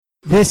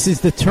This is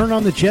the Turn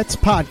on the Jets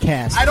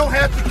podcast. I don't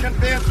have to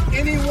convince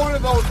any one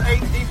of those 8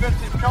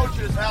 defensive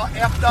coaches how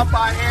effed up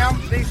I am.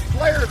 These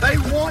players, they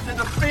want to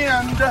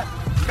defend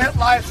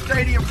MetLife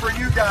Stadium for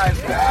you guys.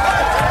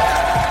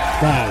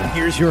 Now,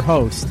 here's your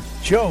host,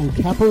 Joe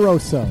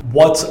Caporoso.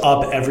 What's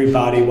up,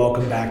 everybody?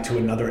 Welcome back to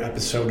another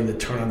episode of the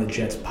Turn on the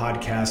Jets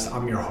podcast.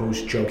 I'm your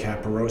host, Joe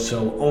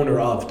Caporoso, owner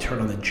of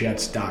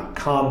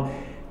TurnOnTheJets.com.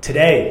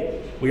 Today,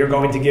 we are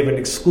going to give an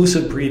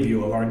exclusive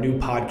preview of our new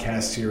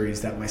podcast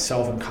series that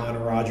myself and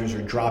Connor Rogers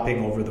are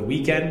dropping over the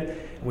weekend.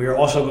 We are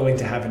also going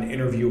to have an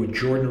interview with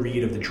Jordan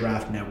Reed of the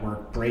Draft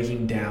Network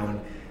breaking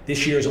down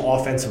this year's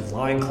offensive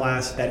line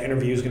class. That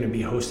interview is going to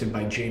be hosted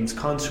by James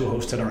Kuntz, who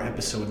hosted our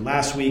episode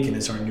last week and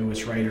is our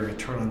newest writer at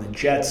Turn on the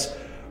Jets.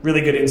 Really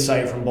good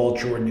insight from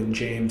both Jordan and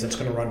James. That's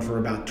going to run for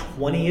about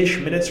 20-ish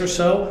minutes or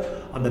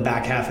so on the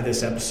back half of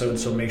this episode,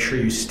 so make sure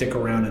you stick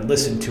around and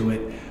listen to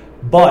it.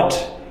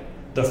 But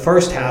the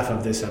first half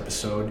of this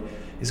episode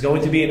is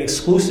going to be an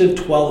exclusive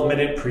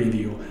 12-minute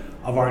preview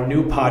of our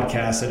new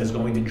podcast that is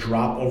going to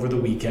drop over the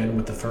weekend,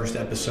 with the first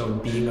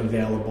episode being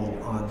available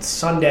on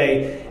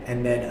Sunday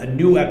and then a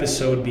new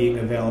episode being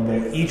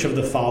available each of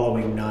the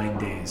following 9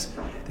 days.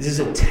 This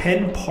is a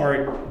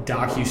 10-part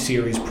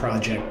docuseries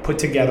project put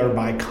together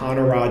by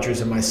Connor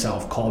Rogers and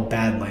myself called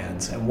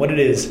Badlands. And what it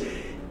is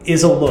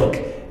a look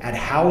at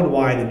how and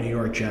why the New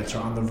York Jets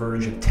are on the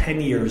verge of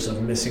 10 years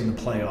of missing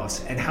the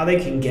playoffs and how they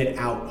can get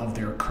out of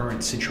their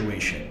current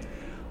situation.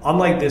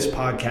 Unlike this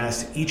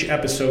podcast, each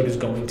episode is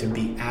going to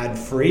be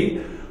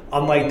ad-free.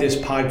 Unlike this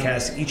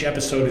podcast, each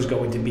episode is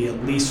going to be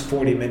at least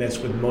 40 minutes,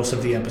 with most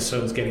of the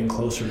episodes getting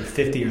closer to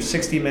 50 or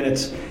 60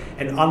 minutes.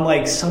 And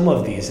unlike some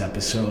of these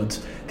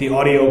episodes, the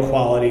audio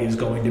quality is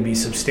going to be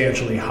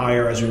substantially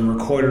higher, as we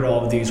recorded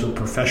all of these with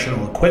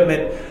professional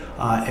equipment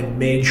and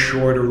made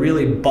sure to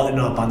really button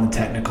up on the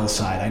technical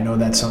side. I know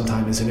that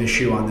sometimes is an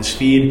issue on this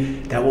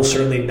feed. That will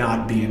certainly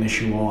not be an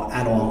issue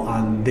at all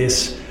on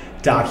this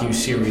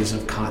docu-series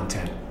of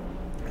content.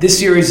 This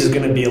series is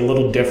going to be a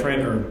little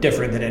different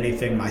than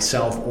anything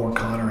myself or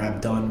Connor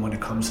have done when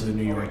it comes to the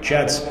New York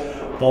Jets.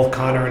 Both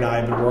Connor and I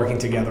have been working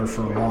together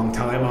for a long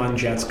time on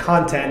Jets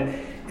content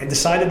and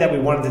decided that we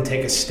wanted to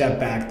take a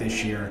step back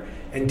this year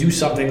and do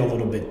something a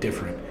little bit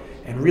different,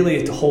 and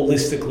really to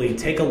holistically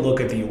take a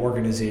look at the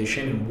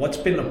organization and what's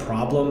been the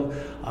problem,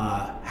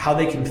 how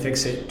they can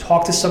fix it,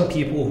 talk to some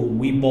people who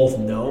we both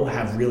know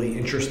have really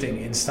interesting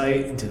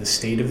insight into the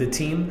state of the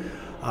team,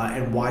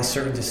 and why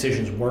certain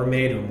decisions were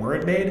made and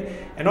weren't made,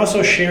 and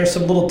also share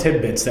some little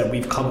tidbits that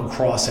we've come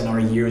across in our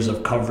years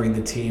of covering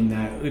the team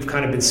that we've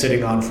kind of been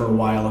sitting on for a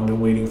while and been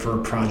waiting for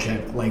a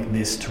project like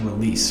this to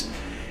release.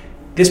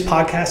 This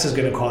podcast is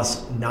going to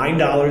cost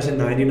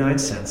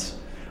 $9.99,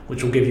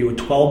 which will give you a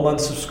 12-month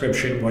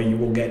subscription where you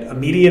will get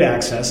immediate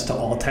access to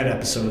all 10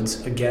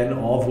 episodes, again,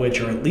 all of which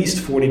are at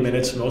least 40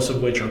 minutes, most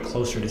of which are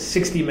closer to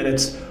 60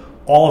 minutes,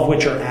 all of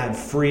which are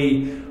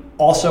ad-free.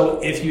 Also,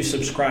 if you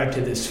subscribe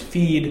to this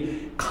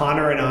feed,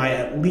 Connor and I,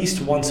 at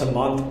least once a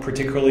month,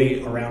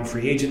 particularly around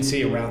free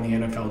agency, around the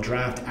NFL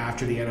draft,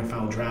 after the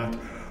NFL draft,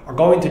 are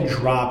going to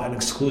drop an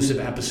exclusive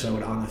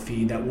episode on the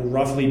feed that will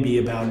roughly be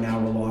about an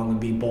hour long and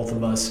be both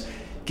of us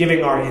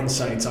giving our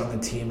insights on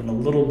the team in a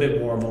little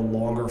bit more of a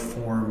longer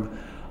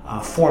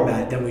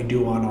format than we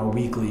do on our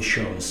weekly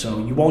shows. So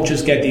you won't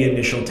just get the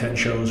initial 10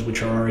 shows,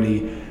 which are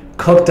already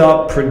cooked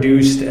up,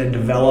 produced, and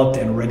developed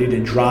and ready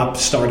to drop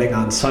starting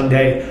on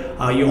Sunday.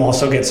 You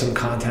also get some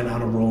content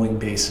on a rolling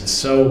basis.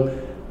 So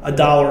 $1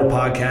 a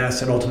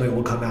podcast, and ultimately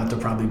will come out to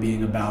probably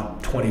being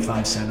about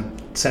 25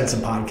 cents a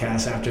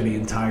podcast after the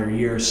entire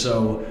year.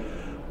 So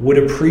would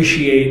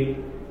appreciate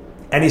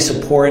any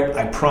support.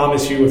 I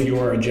promise you, if you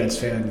are a Jets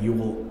fan, you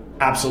will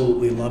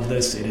absolutely love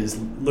this. It is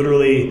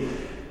literally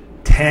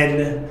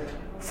 10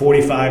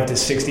 45 to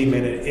 60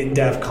 minute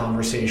in-depth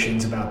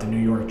conversations about the New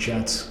York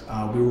Jets.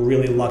 We were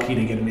really lucky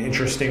to get an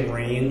interesting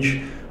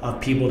range of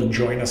people to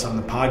join us on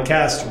the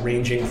podcast,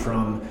 ranging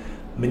from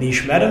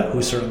Manish Mehta,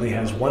 who certainly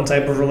has one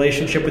type of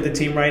relationship with the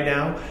team right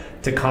now,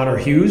 to Connor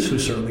Hughes, who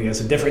certainly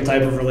has a different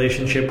type of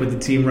relationship with the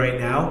team right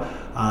now,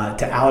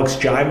 to Alex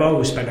Jaimo,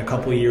 who spent a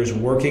couple of years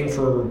working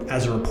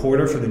as a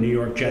reporter for the New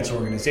York Jets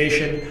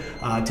organization,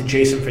 to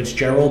Jason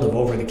Fitzgerald of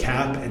Over the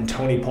Cap, and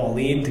Tony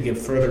Pauline to give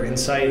further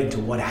insight into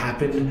what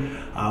happened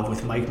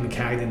with Mike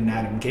Maccagnan and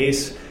Adam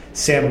Gase.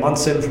 Sam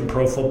Munson from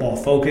Pro Football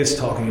Focus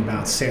talking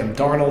about Sam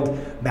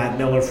Darnold, Matt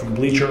Miller from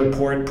Bleacher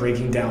Report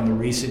breaking down the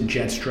recent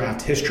Jets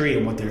draft history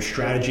and what their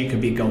strategy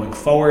could be going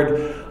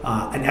forward,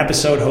 an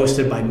episode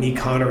hosted by me,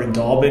 Connor, and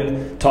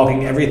Dalbin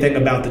talking everything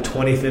about the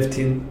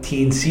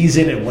 2015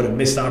 season and what a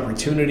missed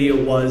opportunity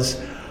it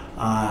was,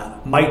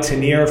 Mike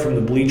Tanier from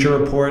the Bleacher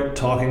Report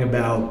talking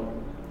about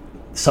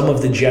some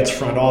of the Jets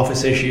front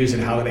office issues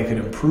and how they could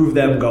improve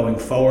them going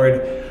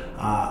forward.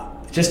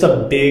 Just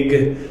a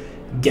big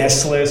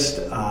guest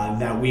list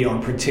that we are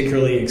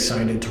particularly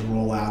excited to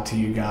roll out to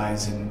you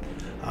guys, and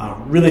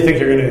really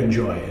think you're going to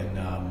enjoy.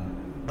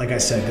 And like I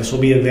said, this will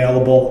be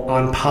available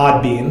on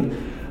Podbean,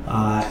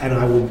 and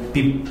I will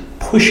be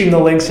pushing the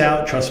links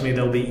out. Trust me,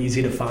 they'll be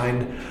easy to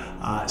find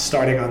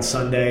starting on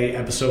Sunday,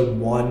 episode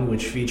 1,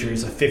 which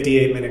features a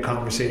 58-minute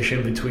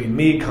conversation between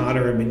me,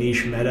 Connor, and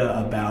Manish Mehta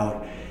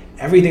about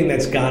everything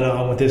that's gone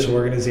on with this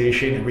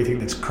organization, everything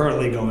that's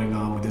currently going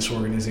on with this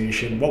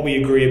organization, what we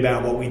agree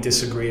about, what we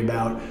disagree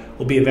about,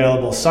 will be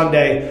available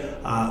Sunday,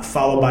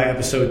 followed by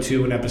episode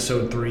 2 and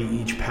episode 3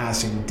 each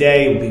passing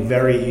day. It will be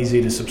very easy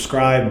to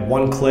subscribe.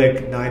 One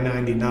click,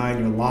 $9.99,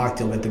 you're locked.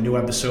 You'll get the new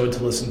episode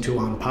to listen to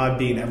on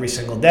Podbean every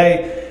single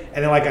day.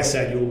 And then, like I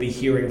said, you will be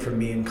hearing from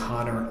me and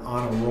Connor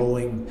on a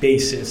rolling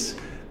basis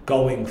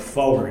going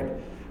forward.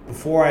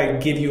 Before I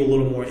give you a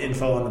little more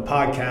info on the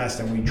podcast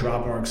and we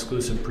drop our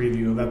exclusive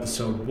preview of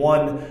episode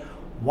 1, I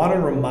want to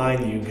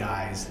remind you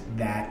guys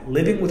that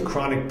living with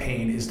chronic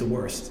pain is the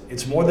worst.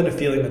 It's more than a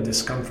feeling of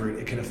discomfort.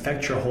 It can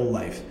affect your whole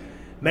life.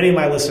 Many of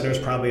my listeners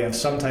probably have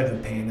some type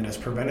of pain that has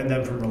prevented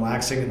them from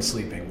relaxing and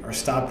sleeping or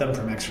stopped them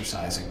from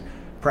exercising.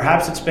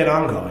 Perhaps it's been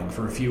ongoing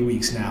for a few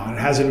weeks now and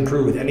it hasn't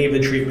improved with any of the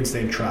treatments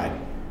they've tried.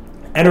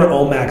 Enter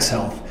Omax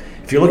Health.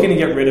 If you're looking to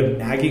get rid of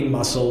nagging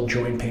muscle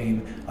joint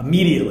pain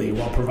immediately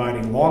while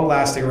providing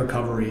long-lasting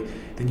recovery,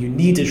 then you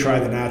need to try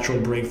the natural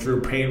breakthrough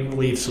pain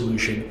relief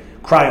solution,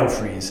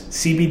 CryoFreeze,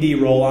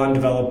 CBD roll-on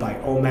developed by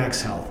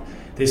Omax Health.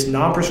 This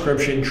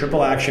non-prescription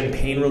triple-action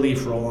pain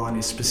relief roll-on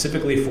is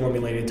specifically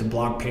formulated to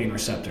block pain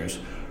receptors,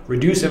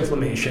 reduce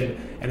inflammation,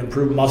 and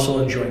improve muscle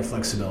and joint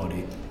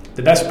flexibility.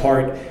 The best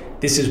part,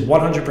 this is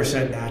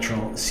 100%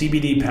 natural,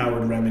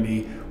 CBD-powered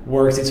remedy,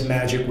 works its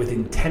magic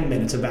within 10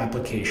 minutes of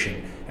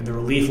application, and the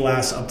relief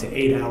lasts up to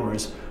 8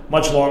 hours,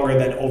 much longer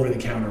than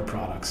over-the-counter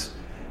products.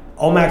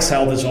 Omax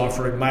Health is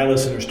offering my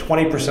listeners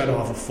 20%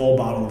 off a full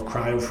bottle of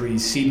CryoFreeze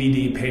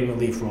CBD Pain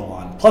Relief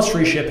Roll-On, plus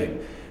free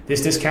shipping.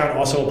 This discount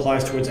also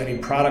applies towards any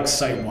products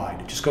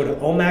site-wide. Just go to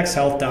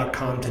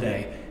omaxhealth.com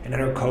today and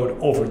enter code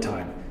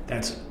OVERTIME.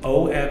 That's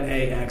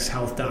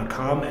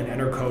omaxhealth.com and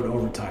enter code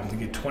OVERTIME to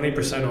get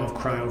 20% off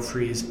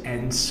CryoFreeze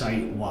and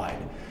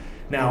site-wide.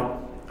 Now,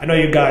 I know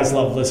you guys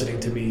love listening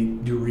to me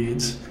do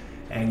reads,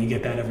 and you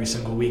get that every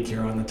single week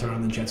here on the Turn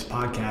on the Jets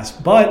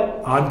podcast. But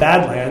on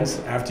Badlands,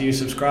 after you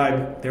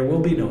subscribe, there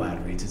will be no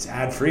ad reads. It's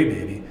ad-free,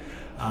 baby.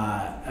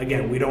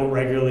 Again, we don't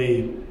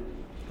regularly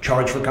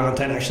charge for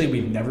content. Actually,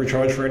 we've never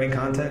charged for any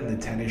content in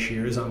the 10-ish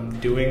years I'm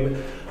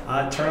doing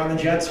Turn on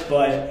the Jets,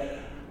 but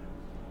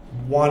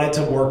wanted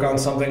to work on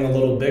something a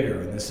little bigger.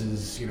 And this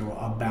is,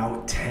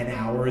 about 10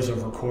 hours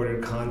of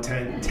recorded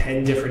content,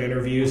 10 different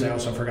interviews. I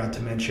also forgot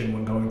to mention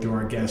when going through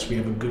our guests, we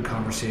have a good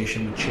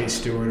conversation with Chase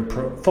Stewart, a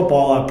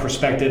football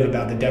perspective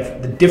about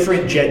the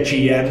different Jet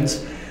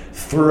GMs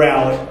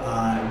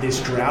throughout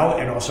this drought,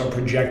 and also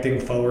projecting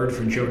forward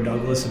for Joe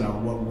Douglas about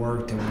what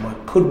worked and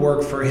what could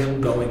work for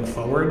him going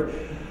forward.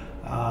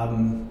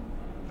 And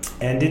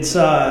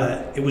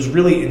it was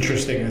really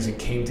interesting as it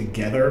came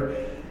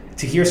together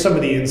to hear some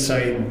of the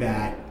insight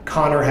that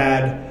Connor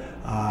had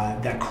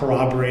that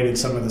corroborated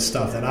some of the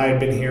stuff that I had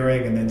been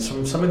hearing, and then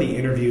some of the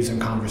interviews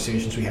and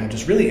conversations we had,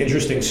 just really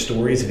interesting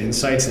stories and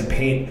insights that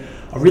paint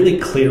a really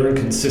clear and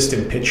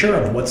consistent picture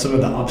of what some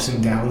of the ups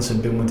and downs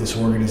have been with this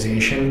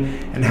organization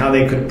and how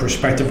they could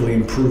prospectively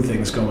improve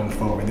things going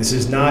forward. This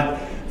is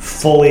not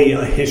fully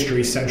a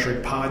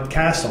history-centric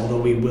podcast, although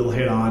we will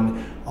hit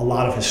on a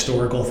lot of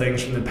historical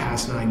things from the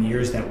past 9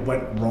 years that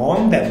went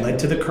wrong that led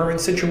to the current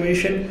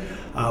situation.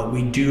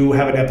 We do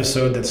have an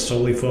episode that's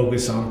solely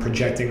focused on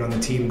projecting on the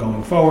team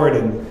going forward,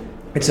 and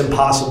it's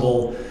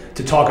impossible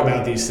to talk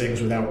about these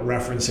things without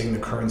referencing the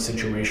current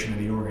situation of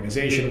the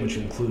organization, which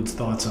includes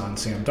thoughts on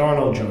Sam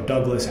Darnold, Joe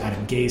Douglas,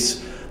 Adam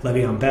Gase,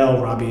 Le'Veon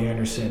Bell, Robbie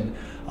Anderson,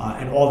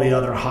 and all the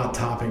other hot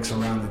topics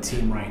around the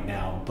team right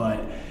now.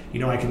 But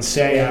I can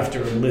say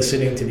after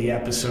listening to the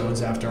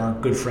episodes, after our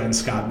good friend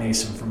Scott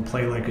Mason from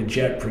Play Like a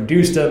Jet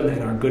produced them,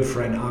 and our good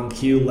friend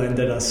OnQ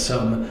lended us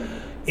some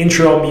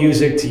intro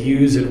music to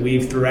use and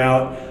weave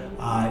throughout,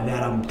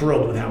 that I'm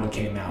thrilled with how it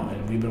came out.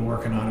 And we've been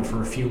working on it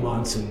for a few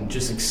months and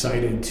just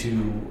excited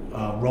to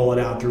roll it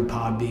out through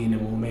Podbean,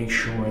 and we'll make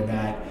sure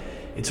that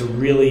it's a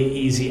really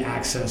easy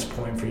access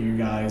point for you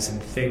guys,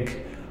 and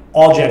think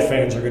all Jet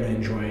fans are going to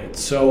enjoy it.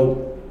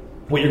 So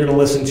what you're going to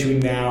listen to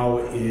now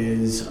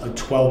is a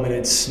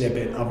 12-minute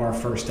snippet of our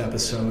first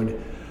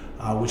episode,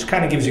 which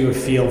kind of gives you a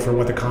feel for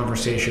what the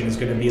conversation is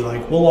going to be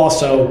like. We'll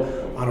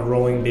also, on a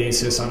rolling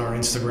basis, on our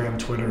Instagram,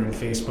 Twitter, and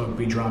Facebook,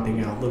 be dropping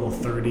out little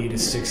 30 to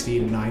 60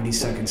 to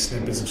 90-second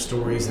snippets of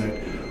stories that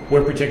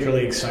we're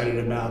particularly excited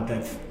about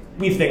that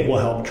we think will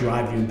help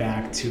drive you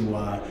back to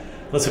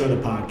listen to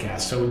the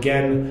podcast. So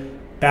again,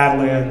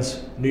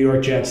 Badlands, New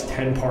York Jets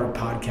 10-part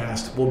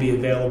podcast will be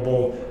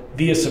available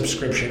via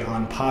subscription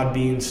on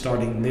Podbean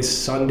starting this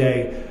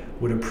Sunday.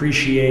 Would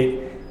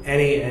appreciate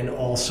any and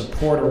all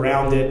support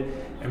around it.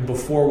 And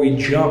before we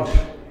jump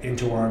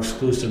into our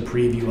exclusive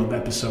preview of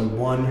episode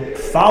 1,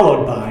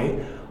 followed by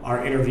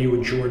our interview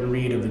with Jordan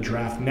Reed of the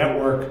Draft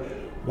Network,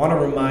 want to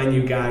remind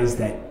you guys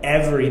that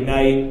every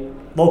night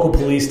local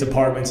police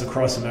departments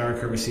across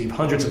America receive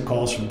hundreds of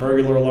calls from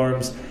burglar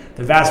alarms.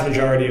 The vast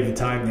majority of the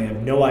time they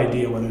have no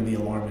idea whether the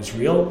alarm is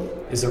real.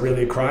 Is there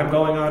really a crime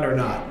going on or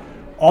not?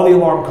 All the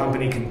alarm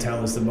company can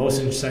tell is the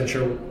motion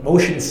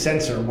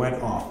sensor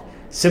went off.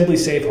 Simply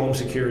Safe Home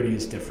Security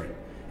is different.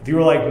 If you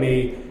were like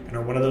me and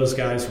are one of those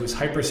guys who is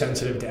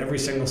hypersensitive to every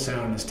single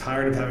sound and is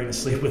tired of having to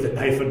sleep with a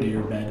knife under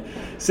your bed,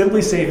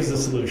 Simply Safe is the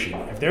solution.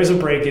 If there's a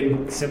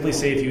break-in, Simply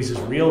Safe uses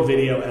real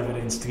video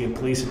evidence to give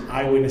police an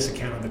eyewitness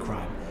account of the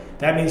crime.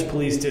 That means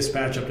police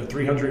dispatch up to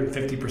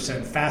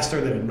 350%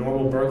 faster than a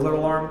normal burglar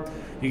alarm.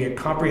 You get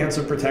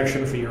comprehensive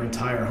protection for your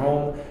entire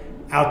home.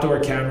 Outdoor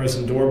cameras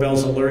and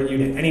doorbells alert you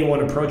to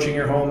anyone approaching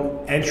your home.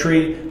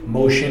 Entry,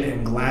 motion,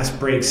 and glass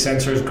break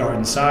sensors guard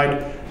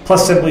inside.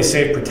 Plus, Simply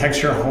Safe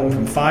protects your home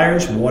from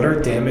fires,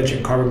 water damage,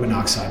 and carbon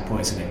monoxide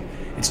poisoning.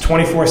 It's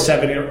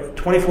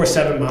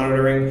 24/7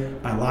 monitoring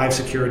by live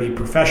security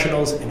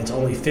professionals, and it's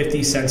only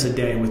 50 cents a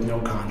day with no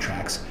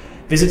contracts.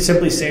 Visit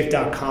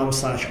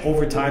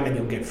simplysafe.com/overtime and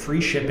you'll get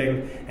free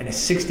shipping and a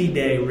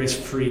 60-day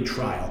risk-free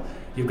trial.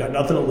 You've got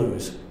nothing to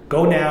lose.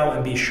 Go now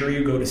and be sure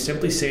you go to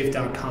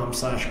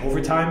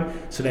simplysafe.com/overtime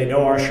so they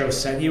know our show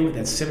sent you.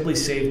 That's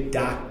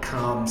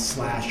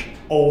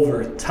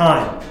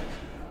simplysafe.com/overtime.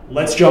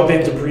 Let's jump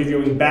into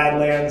previewing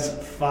Badlands,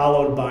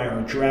 followed by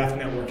our Draft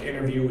Network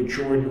interview with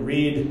Jordan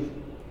Reed.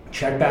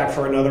 Check back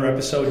for another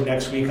episode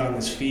next week on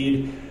this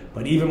feed.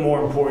 But even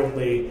more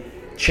importantly,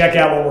 check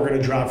out what we're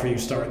going to drop for you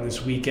starting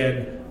this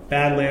weekend.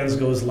 Badlands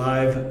goes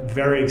live.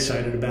 Very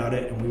excited about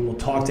it. And we will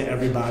talk to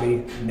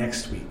everybody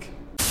next week.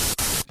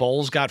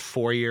 Bowles got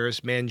 4 years.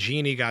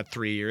 Mangini got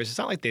 3 years. It's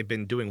not like they've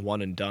been doing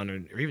one and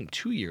done or even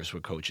 2 years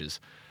with coaches.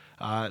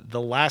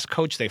 The last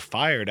coach they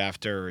fired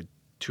after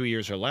 2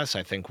 years or less,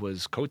 I think,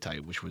 was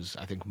Kotite, which was,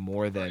 I think,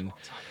 more than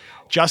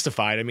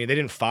justified. I mean, they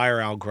didn't fire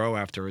Al Groh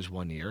after his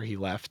 1 year. He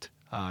left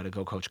to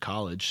go coach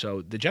college.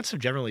 So the Jets have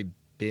generally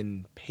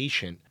been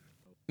patient.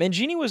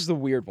 Mangini was the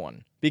weird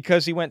one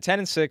because he went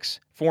 10-6,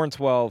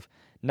 4-12,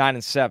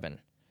 9-7,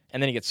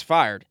 and then he gets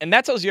fired. And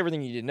that tells you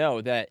everything you need to know,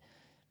 that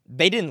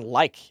they didn't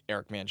like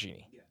Eric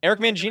Mangini. Eric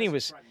Mangini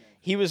was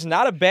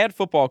not a bad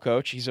football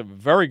coach. He's a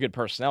very good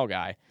personnel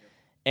guy.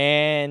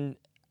 And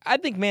I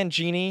think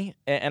Mangini,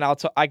 and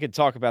I could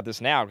talk about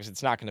this now because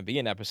it's not going to be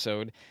an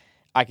episode,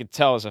 I could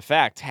tell as a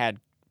fact, had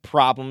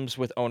problems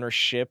with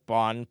ownership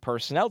on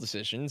personnel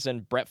decisions,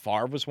 and Brett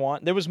Favre was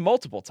one. There was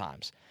multiple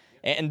times.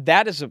 And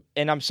that is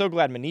and I'm so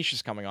glad Manish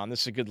is coming on.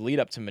 This is a good lead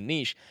up to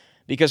Manish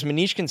because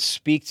Manish can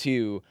speak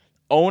to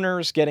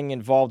owners getting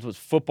involved with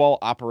football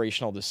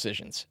operational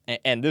decisions.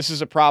 And this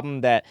is a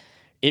problem that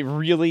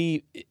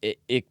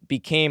it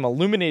became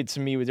illuminated to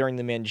me during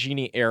the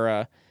Mangini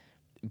era,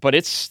 but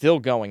it's still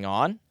going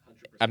on.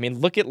 100%. I mean,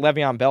 look at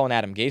Le'Veon Bell and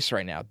Adam Gase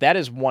right now. That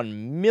is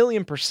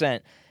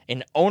 1,000,000%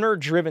 an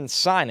owner-driven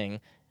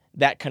signing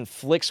that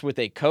conflicts with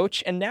a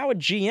coach and now a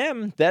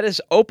GM that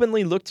has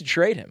openly looked to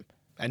trade him.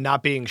 And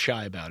not being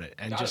shy about it.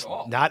 And just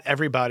not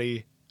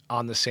everybody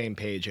on the same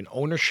page. And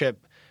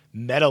ownership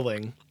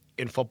meddling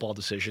in football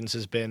decisions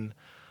has been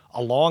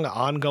a long,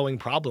 ongoing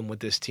problem with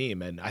this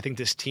team. And I think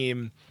this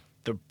team,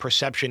 the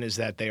perception is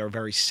that they are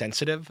very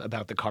sensitive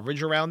about the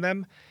coverage around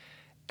them.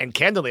 And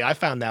candidly, I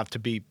found that to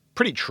be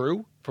pretty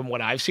true from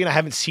what I've seen. I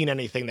haven't seen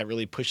anything that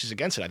really pushes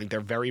against it. I think they're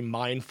very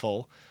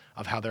mindful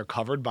of how they're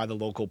covered by the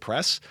local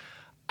press.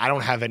 I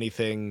don't have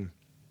anything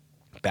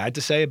bad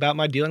to say about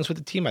my dealings with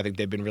the team. I think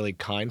they've been really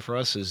kind for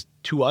us as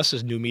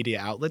new media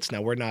outlets.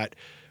 Now, we're not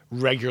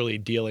regularly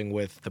dealing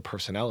with the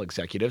personnel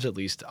executives, at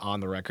least on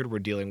the record. We're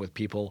dealing with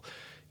people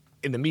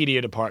in the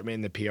media department,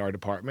 in the PR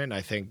department.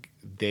 I think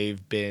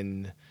they've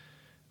been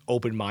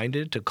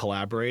open-minded to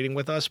collaborating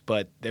with us,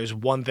 but there's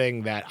one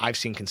thing that I've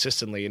seen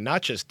consistently, and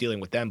not just dealing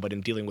with them, but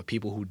in dealing with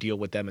people who deal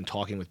with them and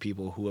talking with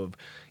people who have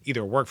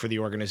either worked for the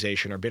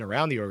organization or been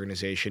around the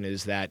organization,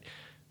 is that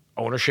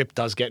ownership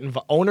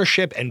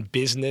and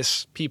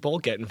business people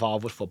get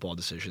involved with football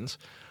decisions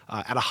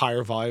at a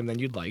higher volume than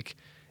you'd like,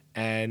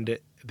 and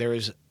there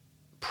is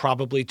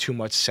probably too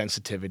much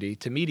sensitivity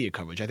to media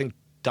coverage. I think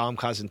Dom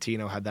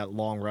Cosentino had that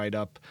long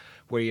write-up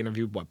where he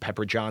interviewed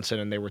Pepper Johnson,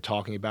 and they were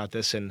talking about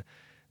this, and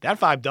that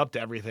vibed up to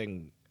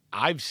everything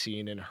I've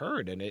seen and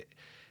heard. And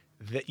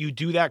that you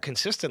do that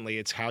consistently,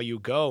 it's how you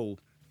go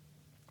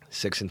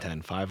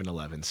 6-10,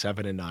 5-11,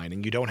 7-9,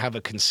 and you don't have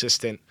a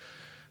consistent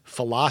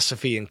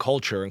philosophy and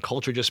culture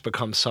just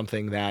becomes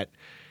something that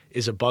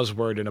is a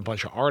buzzword in a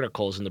bunch of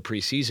articles in the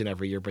preseason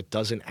every year, but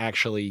doesn't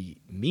actually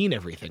mean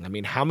everything. I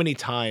mean, how many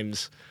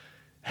times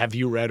have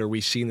you read or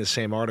we've seen the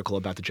same article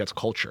about the Jets'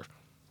 culture?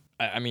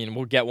 I mean,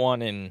 we'll get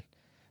one in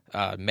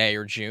May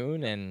or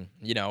June, and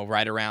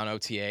right around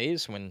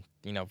OTAs when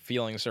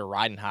feelings are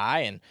riding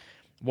high, and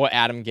what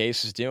Adam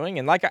Gase is doing.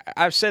 And like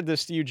I've said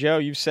this to you, Joe,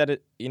 you've said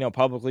it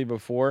publicly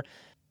before.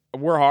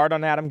 We're hard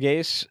on Adam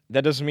Gase.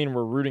 That doesn't mean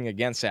we're rooting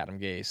against Adam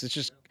Gase. It's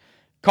just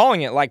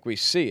calling it like we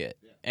see it.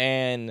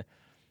 And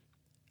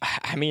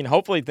I mean,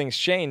 hopefully things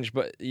change,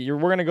 but we're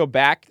going to go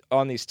back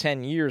on these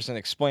 10 years and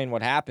explain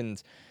what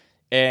happened.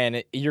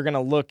 And you're going to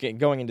look at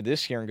going into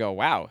this year and go,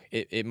 wow,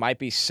 it might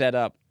be set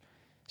up.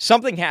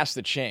 Something has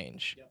to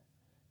change. Yep.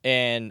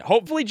 And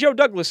hopefully Joe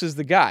Douglas is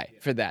the guy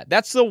for that.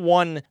 That's the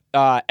one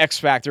X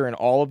factor in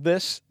all of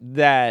this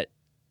that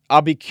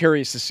I'll be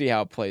curious to see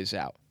how it plays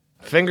out.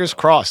 Fingers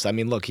crossed. I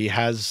mean, look, he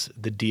has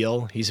the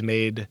deal. He's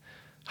made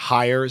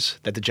hires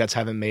that the Jets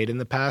haven't made in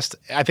the past,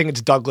 I think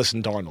it's Douglas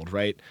and Darnold,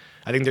 right?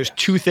 I think there's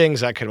two things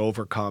that could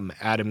overcome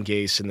Adam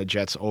Gase and the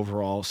Jets'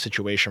 overall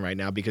situation right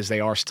now because they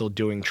are still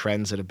doing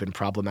trends that have been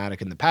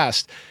problematic in the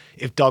past.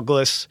 If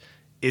Douglas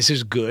is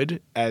as good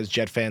as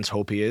Jet fans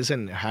hope he is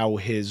and how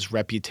his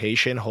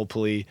reputation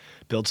hopefully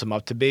builds him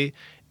up to be,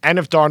 and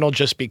if Darnold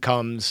just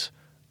becomes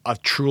a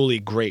truly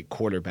great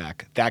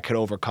quarterback, that could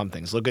overcome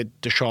things. Look at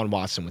Deshaun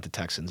Watson with the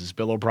Texans. Is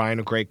Bill O'Brien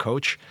a great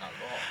coach?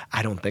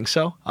 I don't think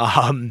so.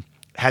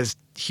 Has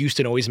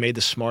Houston always made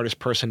the smartest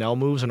personnel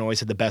moves and always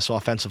had the best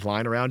offensive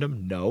line around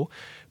him? No,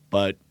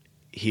 but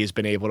he has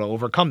been able to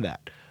overcome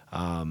that.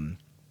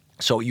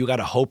 So you got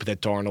to hope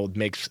that Darnold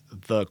makes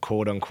the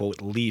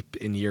quote-unquote leap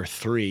in year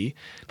 3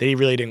 that he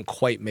really didn't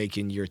quite make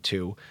in year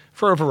 2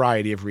 for a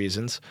variety of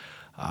reasons.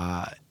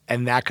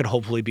 And that could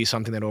hopefully be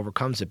something that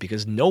overcomes it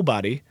because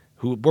nobody,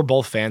 who we're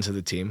both fans of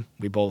the team,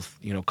 we both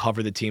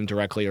cover the team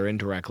directly or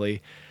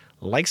indirectly,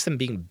 likes them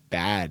being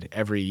bad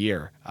every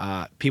year.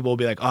 People will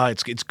be like, oh,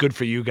 it's good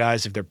for you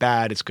guys if they're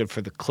bad. It's good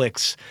for the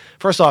clicks.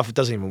 First off, it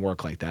doesn't even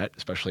work like that,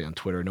 especially on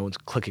Twitter. No one's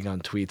clicking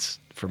on tweets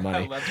for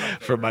money.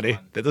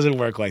 That doesn't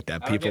work like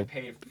that, people.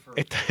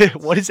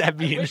 What does that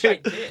mean?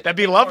 That'd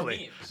be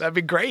lovely. That'd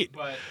be great.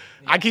 But,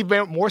 I keep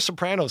more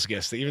Sopranos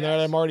gifts, even though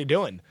I'm already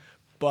doing.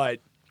 But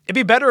it'd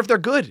be better if they're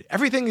good.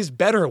 Everything is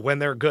better when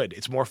they're good.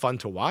 It's more fun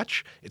to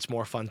watch. It's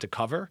more fun to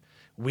cover.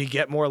 We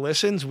get more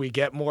listens. We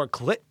get more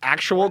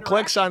actual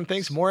clicks on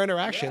things, more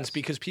interactions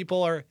because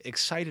people are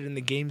excited and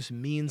the games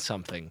mean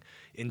something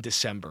in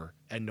December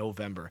and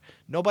November.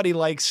 Nobody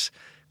likes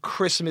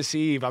Christmas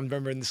Eve. I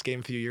remember in this game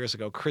a few years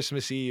ago,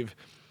 Christmas Eve,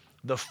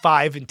 the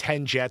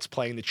 5-10 Jets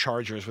playing the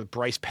Chargers with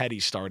Bryce Petty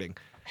starting.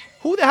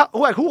 Who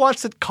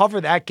wants to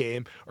cover that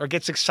game or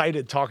gets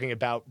excited talking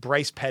about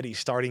Bryce Petty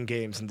starting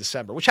games in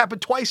December, which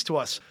happened twice to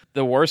us?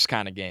 The worst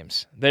kind of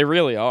games. They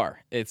really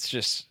are. It's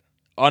just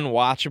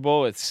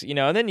unwatchable. It's,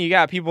 and then you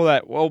got people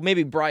that, well,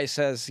 maybe Bryce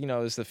has,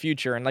 is the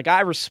future. And I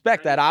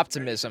respect that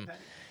optimism.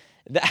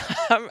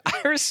 I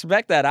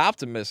respect that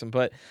optimism,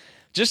 but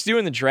just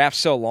doing the draft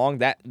so long,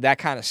 that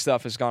kind of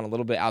stuff has gone a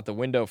little bit out the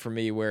window for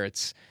me where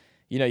it's,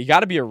 you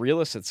got to be a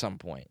realist at some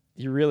point.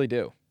 You really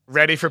do.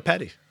 Ready for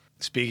Petty.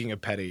 Speaking of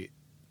Petty,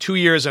 2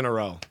 years in a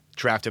row,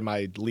 drafted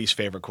my least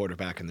favorite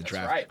quarterback in the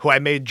draft, right, who I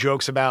made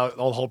jokes about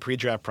the whole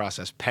pre-draft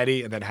process.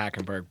 Petty and then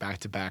Hackenberg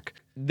back-to-back.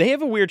 They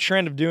have a weird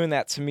trend of doing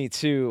that to me,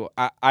 too.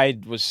 I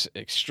was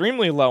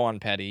extremely low on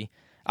Petty.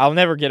 I'll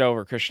never get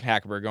over Christian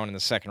Hackenberg going in the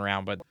second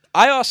round, but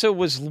I also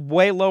was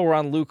way lower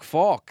on Luke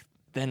Falk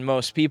than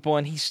most people,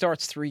 and he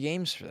starts 3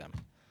 games for them.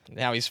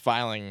 Now he's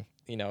filing,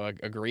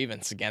 a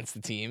grievance against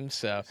the team,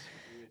 so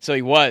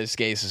he was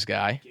Gase's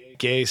guy.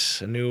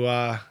 Gase, a new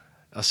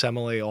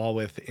assembly, all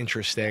with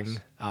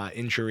interesting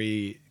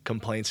injury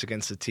complaints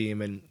against the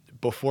team. And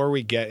before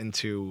we get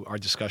into our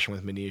discussion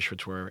with Manish,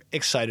 which we're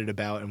excited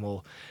about and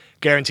will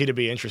guarantee to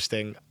be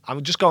interesting,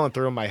 I'm just going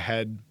through in my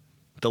head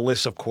the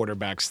list of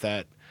quarterbacks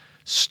that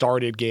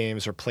started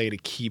games or played a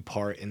key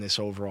part in this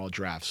overall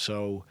draft.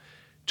 So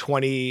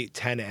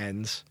 2010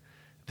 ends.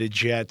 The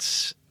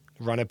Jets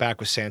run it back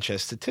with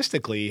Sanchez.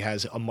 Statistically, he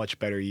has a much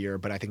better year,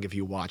 but I think if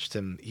you watched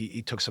him,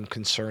 he took some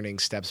concerning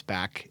steps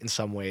back in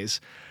some ways.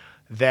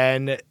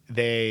 Then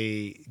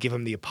they give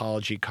him the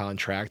apology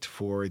contract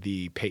for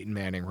the Peyton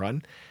Manning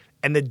run.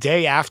 And the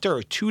day after,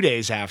 or 2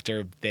 days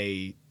after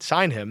they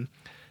sign him,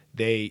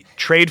 they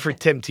trade for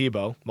Tim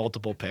Tebow,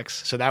 multiple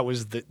picks. So that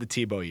was the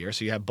Tebow year.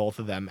 So you had both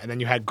of them. And then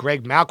you had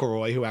Greg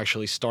McElroy, who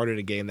actually started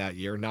a game that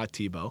year, not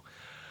Tebow.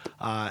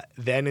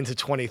 Then into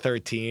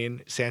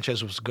 2013,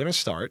 Sanchez was going to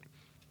start,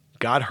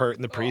 got hurt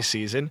in the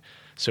preseason.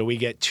 So we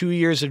get 2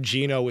 years of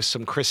Geno with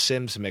some Chris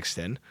Sims mixed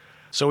in.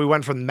 So we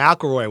went from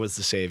McElroy was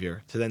the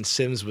savior to then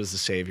Sims was the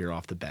savior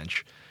off the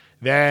bench.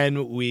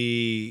 Then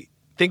we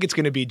think it's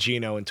going to be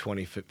Geno in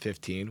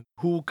 2015.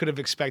 Who could have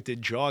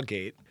expected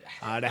Jawgate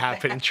to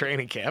happen in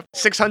training camp?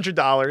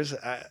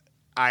 $600.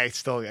 I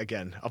still,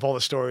 again, of all the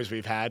stories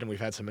we've had, and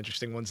we've had some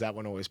interesting ones, that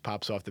one always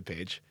pops off the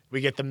page.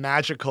 We get the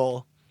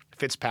magical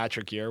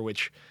Fitzpatrick year,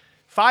 which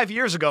 5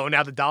 years ago,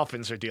 now the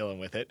Dolphins are dealing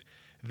with it.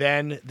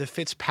 Then the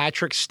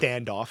Fitzpatrick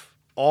standoff.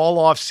 All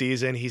off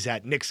season, he's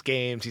at Knicks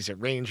games, he's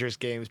at Rangers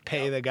games,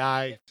 pay the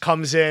guy,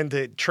 comes in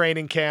to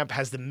training camp,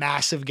 has the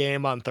massive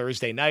game on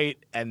Thursday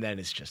night, and then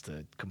it's just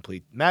a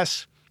complete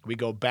mess. We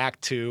go back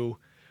to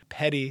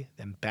Petty,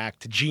 then back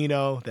to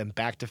Geno, then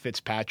back to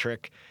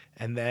Fitzpatrick,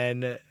 and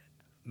then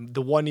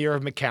the 1 year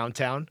of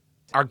McCowntown,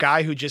 our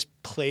guy who just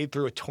played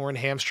through a torn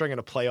hamstring in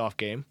a playoff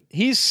game.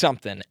 He's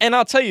something. And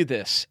I'll tell you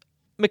this,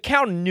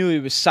 McCown knew he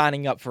was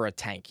signing up for a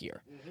tank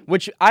year.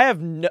 Which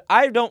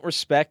I don't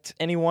respect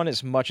anyone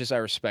as much as I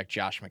respect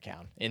Josh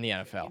McCown in the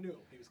NFL.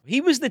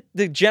 He was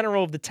the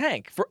general of the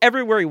tank for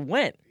everywhere he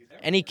went.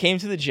 And he came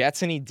to the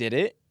Jets and he did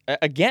it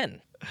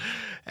again.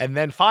 And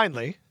then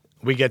finally,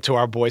 we get to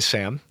our boy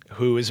Sam,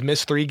 who has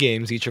missed 3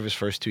 games each of his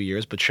first 2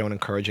 years, but shown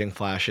encouraging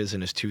flashes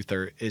in his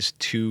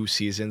two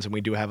seasons. And we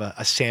do have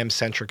a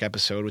Sam-centric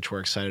episode, which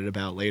we're excited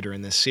about later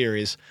in this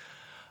series.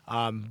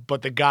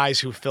 But the guys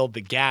who filled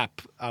the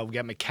gap, we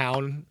got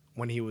McCown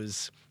when he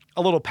was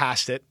a little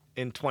past it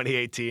in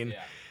 2018. Yeah.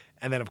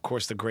 And then, of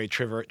course, the great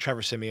Trevor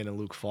Siemian and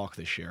Luke Falk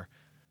this year.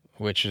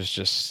 Which is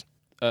just,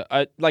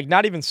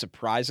 not even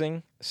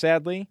surprising,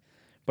 sadly.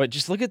 But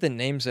just look at the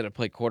names that have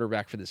played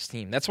quarterback for this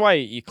team. That's why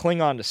you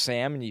cling on to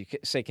Sam and you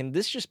say, can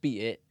this just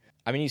be it?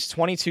 I mean, he's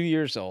 22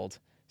 years old.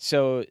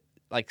 So,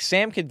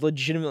 Sam could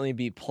legitimately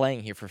be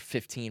playing here for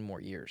 15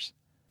 more years.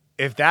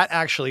 If that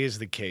actually is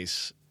the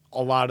case,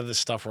 a lot of the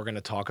stuff we're going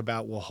to talk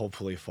about will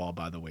hopefully fall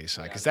by the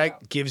wayside because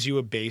that gives you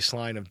a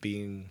baseline of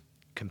being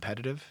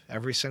competitive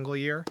every single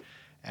year.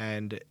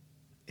 And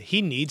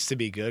he needs to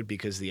be good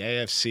because the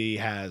AFC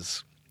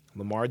has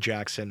Lamar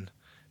Jackson,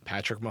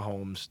 Patrick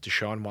Mahomes,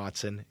 Deshaun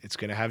Watson. It's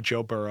going to have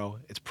Joe Burrow.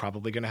 It's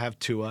probably going to have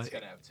Tua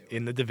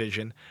in the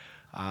division.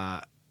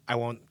 I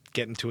won't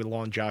get into a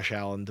long Josh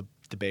Allen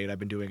debate. I've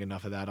been doing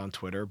enough of that on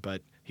Twitter,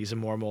 but he's a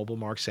more mobile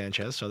Mark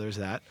Sanchez, so there's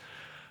that.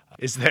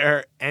 Is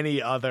there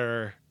any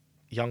other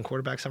young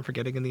quarterbacks I'm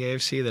forgetting in the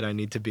AFC that I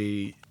need to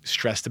be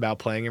stressed about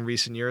playing in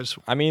recent years?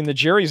 I mean, the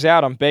jury's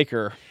out on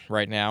Baker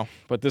right now,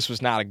 but this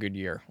was not a good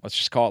year. Let's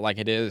just call it like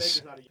it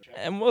is.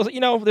 And,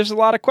 there's a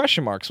lot of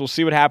question marks. We'll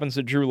see what happens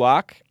to Drew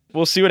Lock.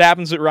 We'll see what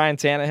happens with Ryan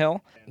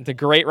Tannehill, the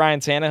great Ryan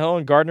Tannehill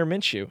and Gardner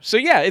Minshew. So,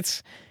 yeah,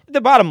 it's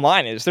the bottom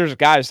line is there's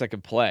guys that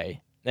could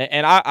play.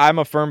 And I'm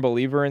a firm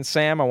believer in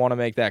Sam. I want to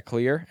make that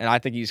clear. And I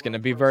think he's going to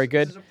be very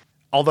good.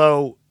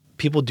 Although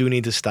people do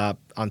need to stop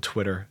on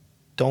Twitter.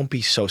 Don't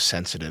be so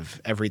sensitive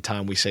every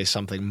time we say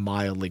something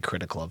mildly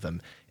critical of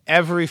him.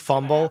 Every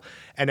fumble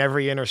and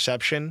every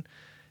interception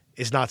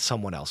is not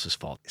someone else's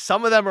fault.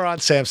 Some of them are on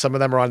Sam. Some of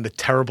them are on the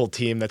terrible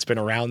team that's been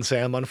around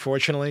Sam,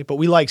 unfortunately. But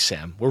we like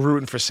Sam. We're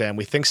rooting for Sam.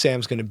 We think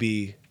Sam's going to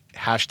be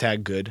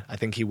 #good. I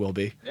think he will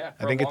be. Yeah,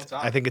 I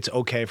think it's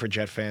okay for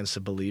Jet fans to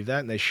believe that,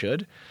 and they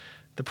should.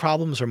 The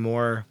problems are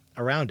more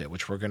around it,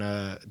 which we're going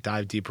to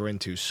dive deeper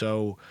into.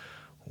 So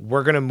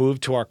we're going to move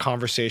to our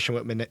conversation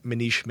with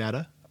Manish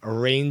Mehta,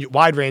 a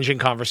wide-ranging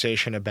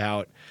conversation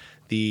about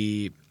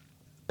the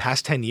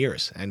past 10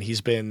 years. And he's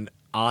been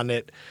on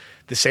it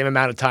the same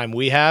amount of time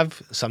we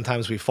have.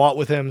 Sometimes we fought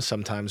with him.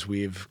 Sometimes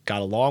we've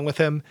got along with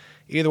him.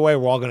 Either way,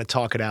 we're all going to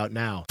talk it out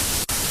now.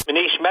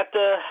 Manish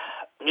Mehta,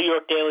 New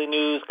York Daily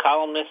News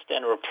columnist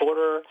and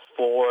reporter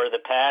for the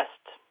past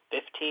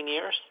 15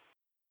 years.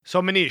 So,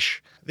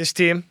 Manish, this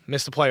team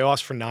missed the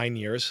playoffs for 9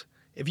 years.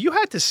 If you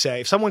had to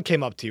say, if someone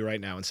came up to you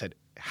right now and said,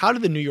 how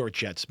did the New York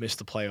Jets miss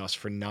the playoffs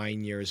for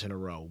 9 years in a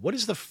row? What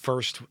is the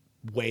first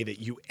way that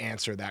you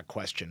answer that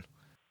question?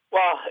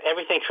 Well,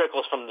 everything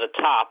trickles from the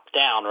top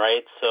down,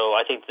 right? So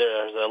I think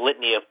there's a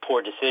litany of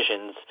poor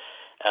decisions,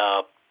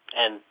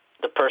 and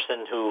the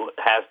person who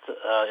has,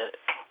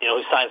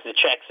 who signs the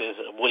checks is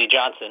Woody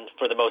Johnson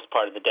for the most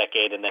part of the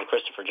decade, and then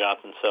Christopher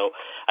Johnson. So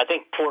I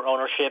think poor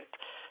ownership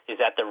is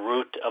at the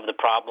root of the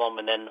problem,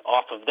 and then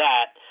off of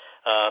that,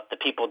 the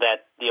people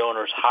that the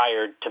owners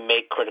hired to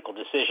make critical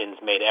decisions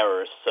made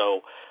errors.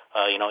 So,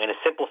 in a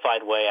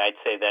simplified way, I'd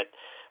say that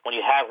when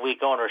you have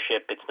weak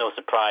ownership, it's no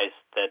surprise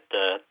that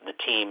the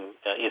team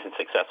isn't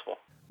successful.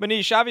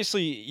 Manish,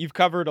 obviously, you've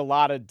covered a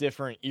lot of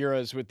different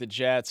eras with the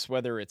Jets,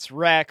 whether it's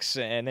Rex,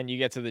 and then you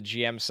get to the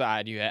GM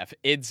side, you have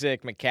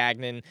Idzik,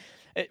 Maccagnan.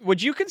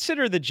 Would you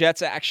consider the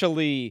Jets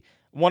actually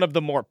one of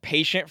the more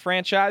patient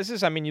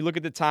franchises? I mean, you look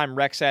at the time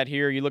Rex had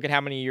here, you look at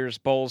how many years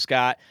Bowles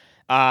got.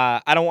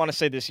 I don't want to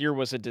say this year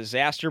was a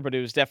disaster, but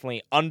it was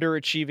definitely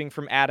underachieving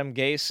from Adam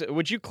Gase.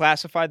 Would you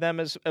classify them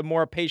as a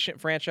more patient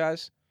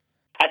franchise?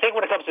 I think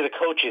when it comes to the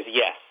coaches,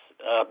 yes,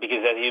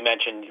 because as you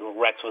mentioned,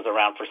 Rex was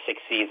around for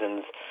 6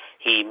 seasons.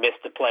 He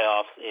missed the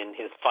playoffs in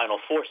his final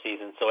 4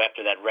 seasons, so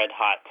after that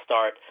red-hot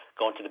start,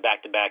 going to the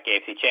back-to-back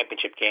AFC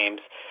Championship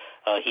games,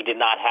 he did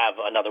not have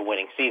another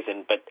winning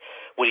season, but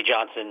Woody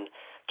Johnson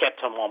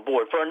kept him on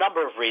board for a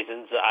number of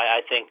reasons.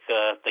 I think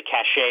the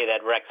cachet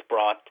that Rex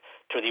brought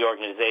to the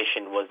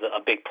organization was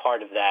a big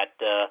part of that.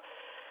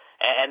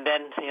 And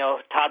then,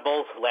 Todd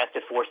Bowles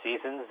lasted 4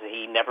 seasons.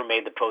 He never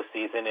made the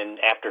postseason, and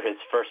after his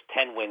first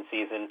 10-win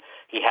season,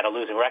 he had a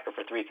losing record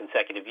for 3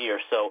 consecutive years.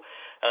 So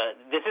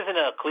this isn't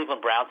a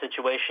Cleveland Browns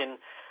situation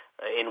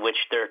in which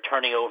they're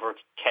turning over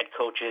head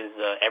coaches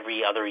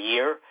every other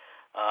year.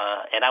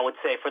 And I would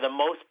say for the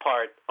most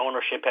part,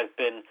 ownership has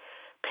been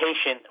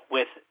patient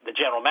with the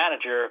general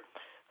manager,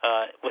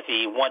 with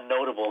the one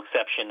notable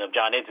exception of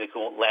John Idzik,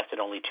 who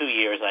lasted only 2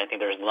 years. And I think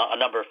there's a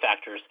number of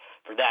factors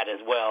for that as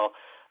well.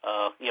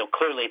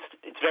 Clearly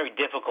it's very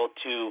difficult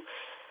to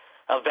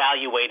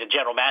evaluate a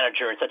general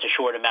manager in such a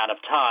short amount of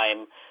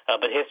time,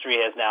 but history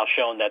has now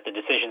shown that the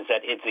decisions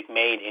that Idzik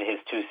made in his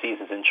 2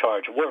 seasons in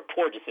charge were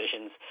poor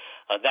decisions.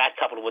 That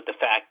coupled with the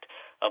fact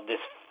of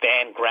this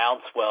fan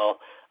groundswell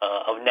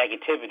of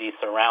negativity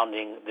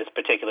surrounding this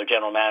particular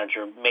general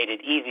manager made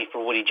it easy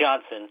for Woody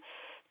Johnson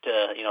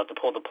to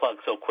pull the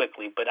plug so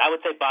quickly. But I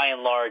would say by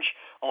and large,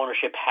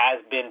 ownership has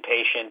been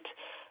patient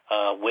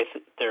with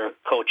their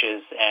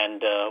coaches,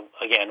 and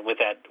again, with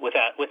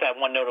that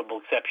one notable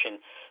exception,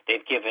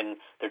 they've given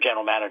their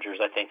general managers,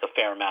 I think, a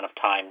fair amount of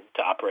time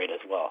to operate as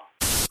well.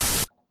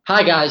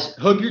 Hi guys,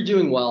 hope you're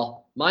doing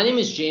well. My name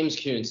is James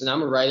Kuntz, and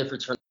I'm a writer for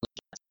Turn On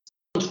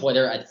the Jets. On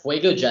Twitter at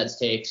Fuego Jets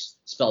Takes,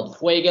 spelled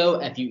Fuego,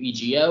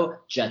 F-U-E-G-O,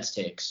 Jets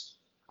Takes.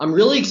 I'm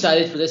really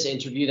excited for this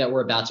interview that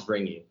we're about to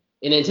bring you.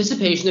 In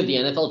anticipation of the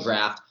NFL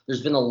draft,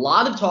 there's been a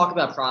lot of talk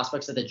about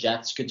prospects that the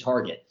Jets could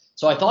target.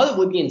 So I thought it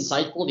would be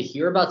insightful to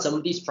hear about some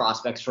of these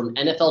prospects from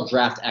NFL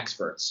draft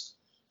experts.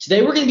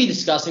 Today we're going to be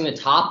discussing the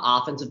top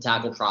offensive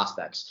tackle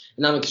prospects,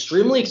 and I'm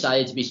extremely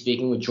excited to be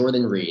speaking with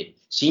Jordan Reed,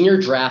 senior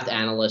draft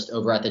analyst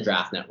over at the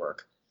Draft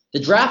Network. The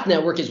Draft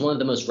Network is one of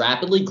the most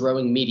rapidly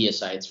growing media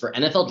sites for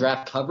NFL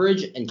draft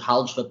coverage and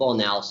college football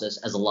analysis,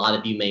 as a lot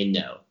of you may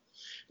know.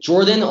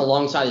 Jordan,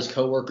 alongside his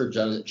coworker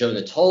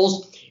Jonah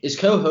Tolles, is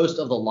co-host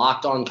of the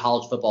Locked On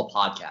College Football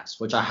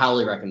podcast, which I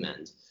highly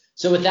recommend.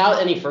 So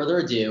without any further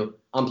ado,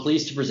 I'm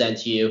pleased to present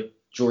to you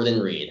Jordan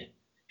Reed.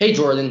 Hey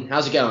Jordan,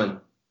 how's it going?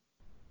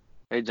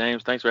 Hey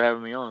James, thanks for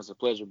having me on. It's a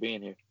pleasure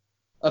being here.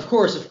 Of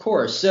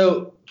course.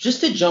 So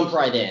just to jump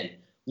right in,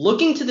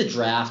 looking to the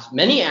draft,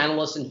 many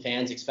analysts and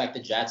fans expect the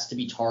Jets to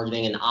be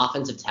targeting an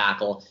offensive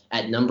tackle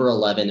at number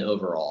 11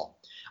 overall.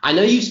 I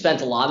know you've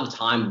spent a lot of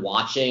time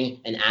watching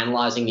and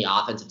analyzing the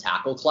offensive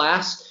tackle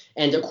class,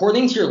 and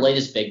according to your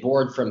latest big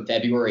board from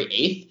February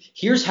 8th,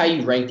 here's how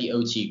you rank the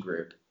OT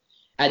group.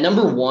 At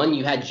number 1,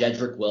 you had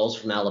Jedrick Wills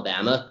from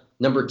Alabama.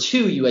 Number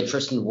 2, you had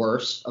Tristan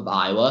Wirfs of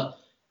Iowa.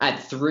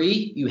 At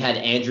 3, you had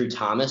Andrew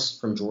Thomas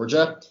from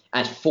Georgia.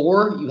 At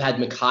 4, you had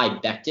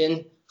Mekhi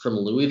Becton from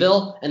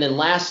Louisville. And then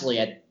lastly,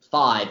 at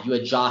 5, you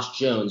had Josh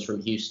Jones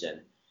from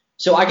Houston.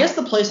 So I guess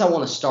the place I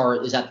want to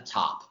start is at the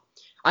top.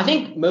 I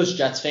think most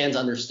Jets fans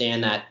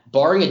understand that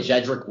barring a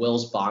Jedrick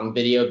Wills bong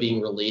video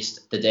being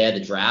released the day of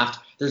the draft,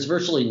 there's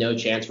virtually no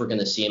chance we're going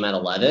to see him at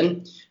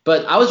 11.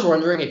 But I was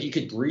wondering if you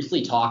could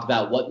briefly talk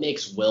about what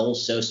makes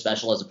Wills so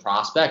special as a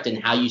prospect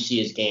and how you see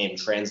his game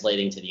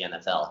translating to the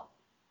NFL.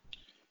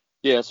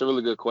 Yeah, it's a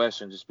really good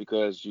question, just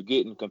because you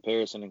get in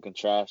comparison and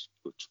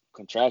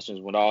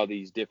contrastions with all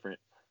these different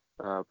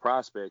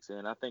prospects.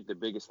 And I think the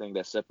biggest thing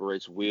that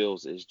separates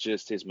Wills is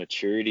just his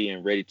maturity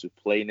and ready to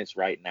playness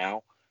right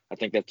now. I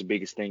think that's the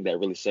biggest thing that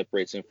really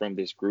separates him from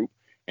this group.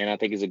 And I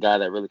think he's a guy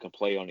that really can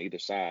play on either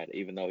side,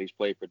 even though he's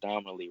played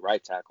predominantly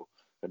right tackle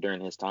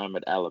during his time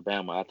at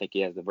Alabama. I think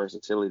he has the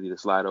versatility to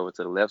slide over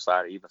to the left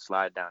side or even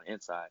slide down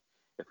inside.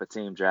 If a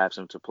team drafts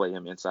him to play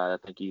him inside, I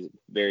think he's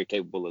very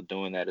capable of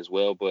doing that as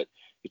well. But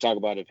you talk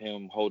about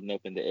him holding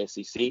up in the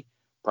SEC,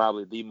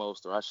 probably the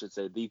most, or I should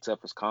say the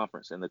toughest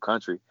conference in the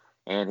country.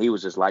 And he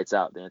was just lights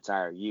out the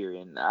entire year.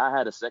 And I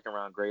had a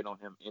second-round grade on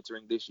him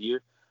entering this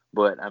year.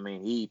 But, I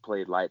mean, he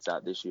played lights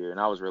out this year, and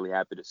I was really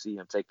happy to see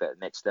him take that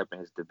next step in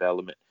his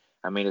development.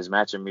 I mean, his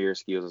match and mirror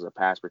skills as a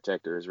pass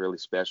protector is really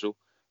special.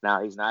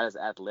 Now, he's not as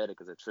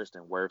athletic as a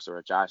Tristan Wirfs or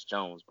a Josh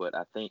Jones, but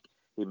I think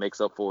he makes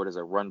up for it as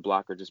a run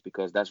blocker, just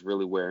because that's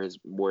really where his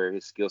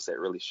skill set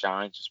really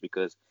shines, just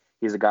because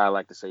he's a guy, I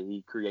like to say,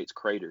 he creates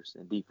craters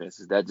in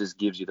defenses. That just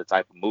gives you the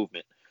type of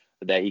movement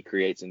that he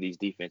creates in these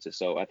defenses.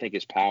 So I think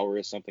his power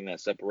is something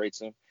that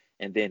separates him.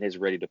 And then his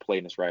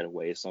ready-to-playness right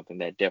away is something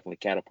that definitely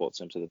catapults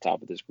him to the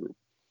top of this group.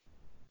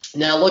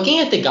 Now, looking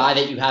at the guy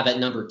that you have at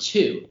number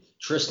 2,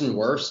 Tristan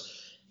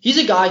Wirfs, he's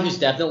a guy who's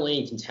definitely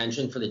in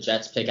contention for the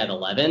Jets pick at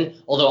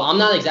 11, although I'm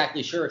not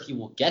exactly sure if he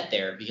will get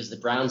there because the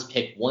Browns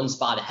pick one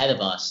spot ahead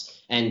of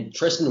us, and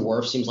Tristan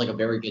Wirfs seems like a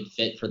very good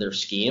fit for their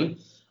scheme.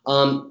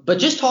 But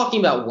just talking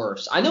about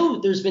Wirfs, I know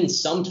there's been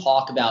some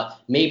talk about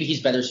maybe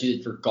he's better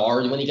suited for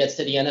guard when he gets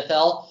to the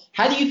NFL.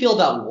 How do you feel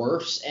about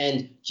Wirfs,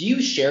 and do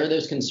you share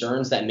those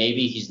concerns that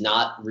maybe he's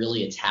not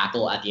really a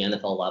tackle at the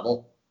NFL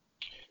level?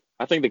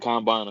 I think the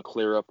combine will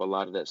clear up a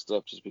lot of that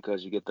stuff, just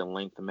because you get the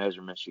length of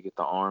measurements, you get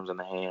the arms and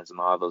the hands and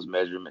all those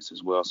measurements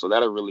as well. So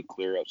that'll really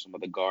clear up some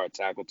of the guard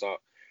tackle talk.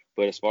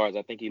 But as far as,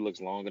 I think he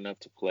looks long enough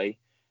to play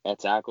at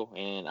tackle,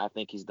 and I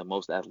think he's the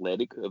most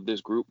athletic of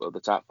this group of the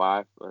top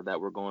 5 that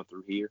we're going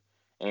through here.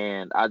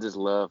 And I just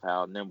love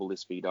how nimble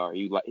his feet are.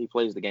 He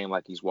plays the game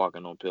like he's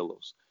walking on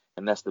pillows.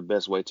 And that's the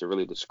best way to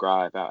really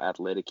describe how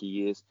athletic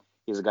he is.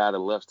 He's a guy that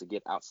loves to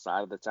get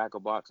outside of the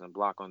tackle box and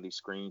block on these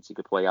screens. He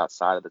could play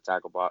outside of the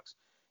tackle box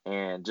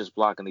and just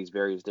block on these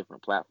various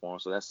different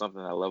platforms. So that's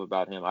something I love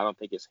about him. I don't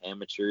think his hand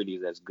maturity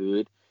is as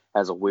good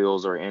as a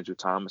Wills or Andrew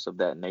Thomas of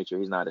that nature.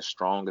 He's not as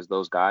strong as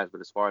those guys.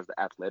 But as far as the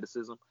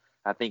athleticism,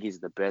 I think he's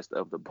the best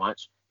of the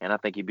bunch. And I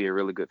think he'd be a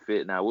really good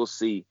fit. Now, we'll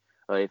see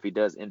if he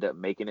does end up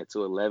making it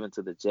to 11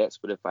 to the Jets.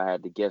 But if I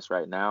had to guess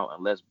right now,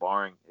 unless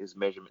barring his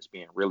measurements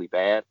being really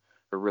bad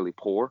or really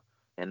poor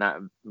and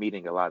not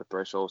meeting a lot of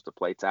thresholds to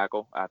play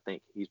tackle, I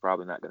think he's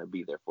probably not going to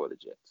be there for the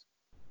Jets.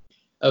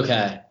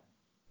 Okay.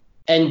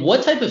 And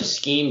what type of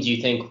scheme do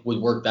you think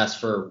would work best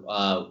for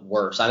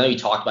Wirfs? I know you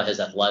talked about his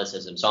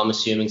athleticism, so I'm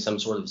assuming some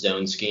sort of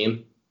zone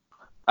scheme.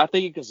 I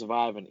think he can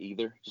survive in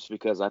either, just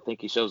because I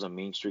think he shows a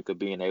mean streak of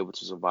being able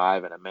to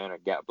survive in a man or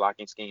gap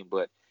blocking scheme.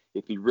 But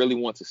if he really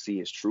wants to see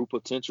his true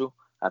potential,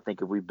 I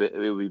think it would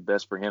be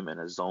best for him in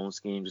a zone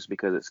scheme, just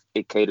because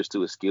it caters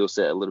to his skill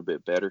set a little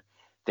bit better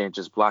than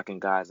just blocking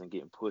guys and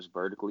getting pushed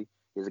vertically.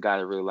 He's a guy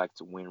that really likes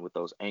to win with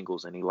those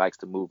angles, and he likes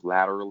to move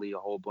laterally a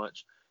whole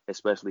bunch,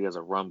 especially as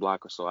a run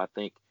blocker. So I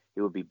think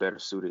it would be better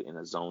suited in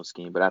a zone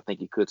scheme. But I think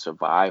he could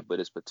survive, but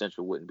his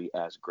potential wouldn't be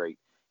as great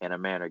and a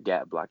man or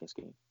gap blocking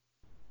scheme.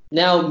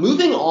 Now,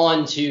 moving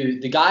on to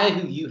the guy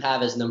who you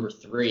have as number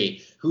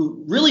 3,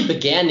 who really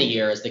began the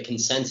year as the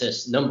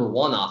consensus number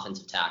 1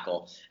 offensive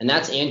tackle, and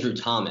that's Andrew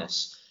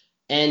Thomas.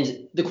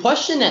 And the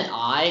question that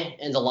I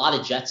and a lot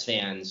of Jets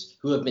fans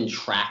who have been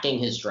tracking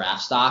his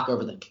draft stock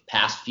over the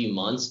past few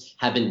months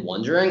have been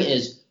wondering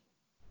is,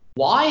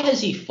 why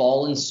has he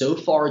fallen so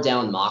far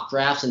down mock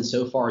drafts and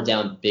so far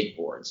down big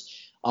boards?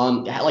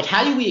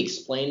 How do we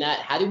explain that?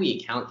 How do we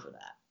account for that?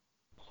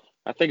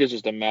 I think it's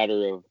just a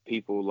matter of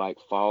people like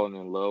falling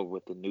in love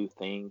with the new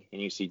thing.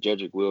 And you see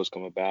Jedrick Wills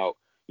come about,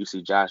 you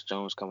see Josh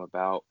Jones come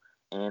about,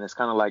 and it's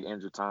kind of like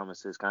Andrew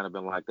Thomas has kind of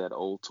been like that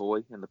old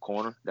toy in the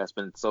corner that's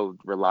been so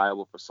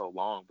reliable for so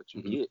long. But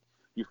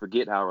you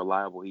forget how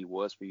reliable he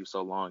was for you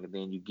so long, and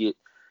then you get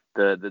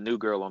the new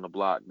girl on the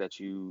block that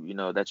you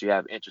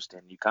have interest in.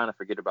 You kind of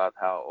forget about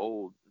how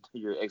old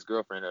your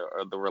ex-girlfriend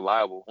or the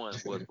reliable one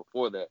was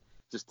before that.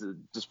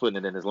 Just putting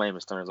it in his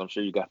lamest terms. I'm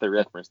sure you got the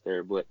reference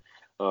there, but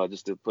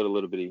just to put a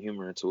little bit of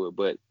humor into it.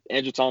 But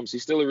Andrew Thomas,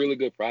 he's still a really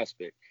good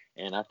prospect,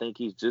 and I think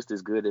he's just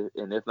as good,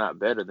 and if not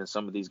better, than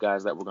some of these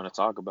guys that we're going to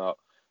talk about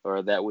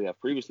or that we have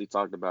previously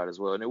talked about as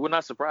well. And it would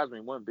not surprise me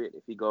one bit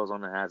if he goes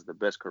on and has the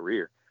best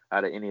career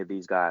out of any of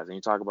these guys. And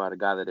you talk about a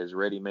guy that is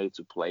ready-made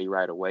to play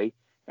right away.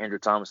 Andrew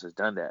Thomas has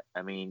done that.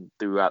 I mean,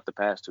 throughout the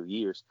past 2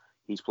 years,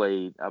 he's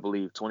played, I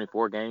believe,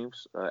 24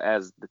 games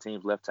as the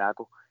team's left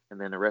tackle. And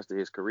then the rest of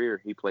his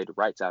career, he played the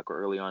right tackle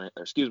early on.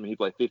 He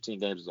played 15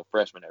 games as a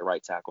freshman at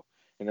right tackle.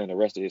 And then the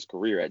rest of his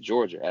career at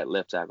Georgia at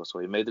left tackle. So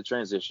he made the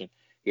transition.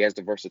 He has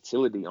the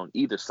versatility on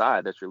either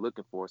side that you're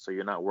looking for. So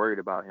you're not worried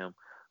about him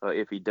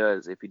if he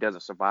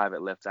doesn't survive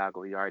at left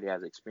tackle. He already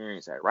has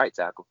experience at right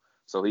tackle.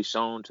 So he's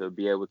shown to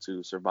be able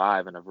to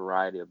survive in a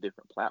variety of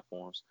different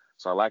platforms.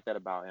 So I like that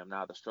about him.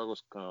 Now the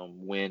struggles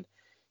come when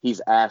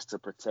he's asked to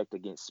protect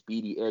against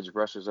speedy edge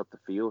rushers up the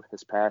field.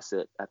 His pass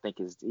set, I think,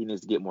 he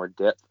needs to get more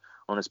depth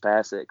on his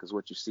pass set, because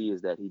what you see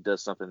is that he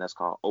does something that's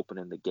called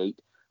opening the gate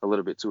a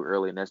little bit too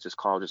early, and that's just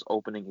called just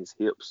opening his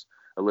hips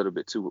a little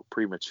bit too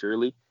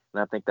prematurely.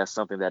 And I think that's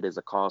something that is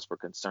a cause for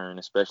concern,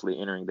 especially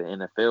entering the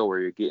NFL where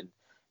you're getting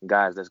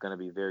guys that's going to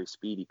be very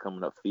speedy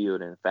coming up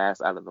field and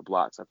fast out of the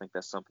blocks. I think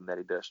that's something that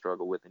he does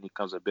struggle with, and he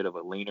comes a bit of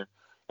a leaner,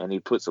 and he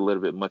puts a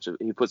little bit much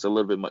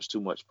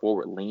too much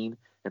forward lean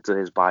into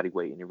his body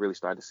weight, and you really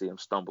start to see him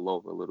stumble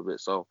over a little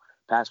bit. So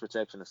pass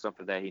protection is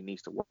something that he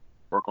needs to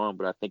work on,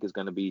 but I think it's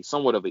going to be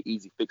somewhat of an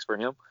easy fix for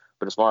him.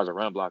 But as far as a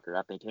run blocker,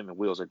 I think him and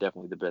Wills are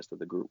definitely the best of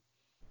the group.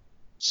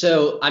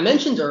 So I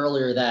mentioned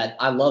earlier that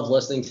I love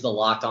listening to the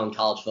Locked On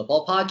College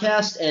Football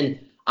podcast, and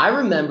I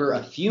remember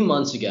a few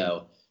months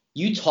ago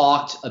you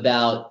talked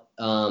about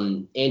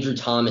Andrew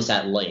Thomas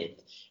at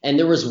length, and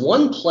there was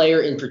one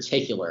player in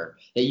particular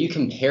that you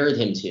compared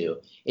him to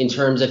in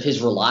terms of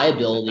his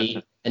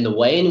reliability and the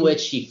way in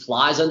which he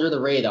flies under the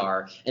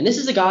radar. And this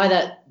is a guy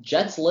that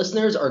Jets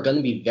listeners are going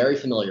to be very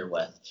familiar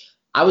with.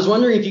 I was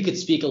wondering if you could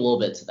speak a little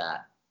bit to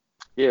that.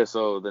 Yeah,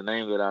 so the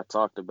name that I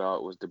talked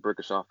about was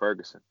DeBrickashaw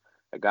Ferguson,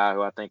 a guy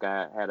who I think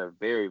I had a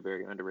very,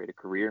 very underrated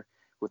career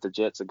with the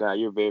Jets, a guy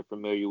you're very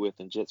familiar with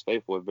and Jets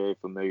faithful are very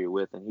familiar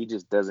with, and he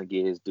just doesn't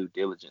get his due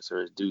diligence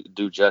or his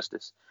due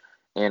justice.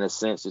 And in a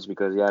sense, it's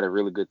because he had a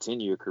really good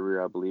 10-year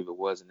career, I believe it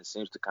was, and it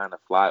seems to kind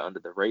of fly under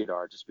the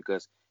radar just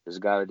because there's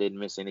a guy that didn't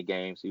miss any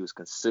games. He was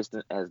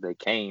consistent as they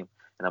came,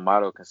 and a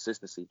model of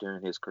consistency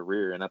during his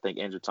career. And I think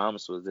Andrew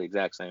Thomas was the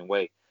exact same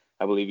way.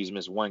 I believe he's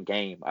missed one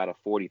game out of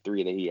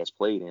 43 that he has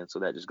played in, so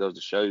that just goes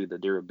to show you the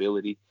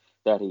durability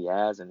that he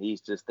has, and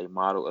he's just a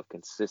model of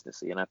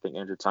consistency. And I think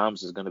Andrew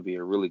Thomas is going to be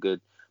a really good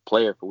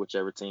player for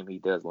whichever team he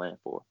does land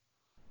for.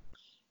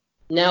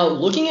 Now,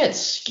 looking at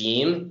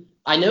scheme,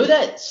 I know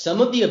that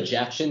some of the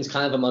objections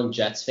kind of among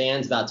Jets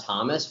fans about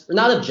Thomas, or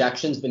not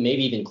objections, but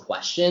maybe even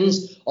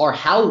questions, are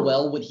how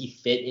well would he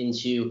fit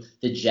into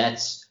the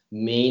Jets'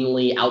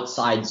 mainly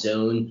outside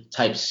zone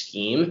type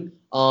scheme.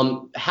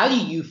 How do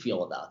you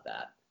feel about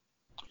that?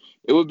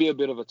 It would be a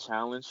bit of a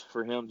challenge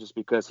for him just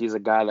because he's a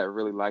guy that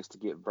really likes to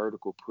get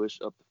vertical push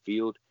up the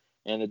field.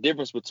 And the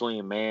difference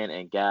between man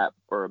and gap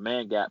or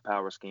man gap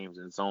power schemes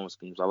and zone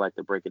schemes, I like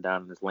to break it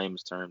down in its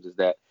lamest terms, is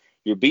that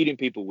you're beating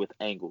people with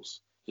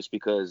angles. Just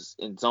because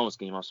in zone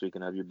scheme I'm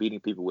speaking of, you're beating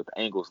people with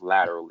angles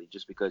laterally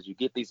just because you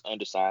get these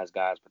undersized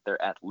guys, but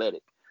they're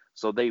athletic.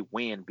 So they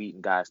win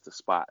beating guys to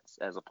spots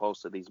as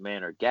opposed to these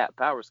man or gap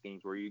power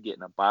schemes where you're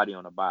getting a body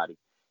on a body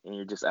and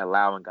you're just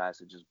allowing guys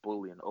to just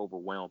bully and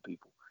overwhelm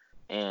people.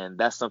 And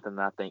that's something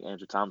that I think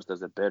Andrew Thomas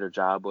does a better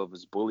job of,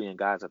 is bullying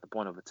guys at the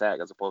point of attack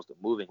as opposed to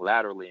moving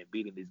laterally and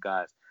beating these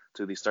guys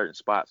to these certain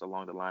spots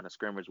along the line of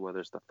scrimmage, whether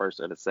it's the first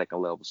or the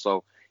second level.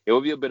 So it will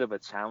be a bit of a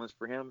challenge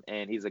for him.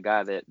 And he's a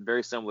guy that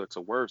very similar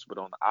to Wirfs, but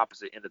on the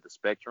opposite end of the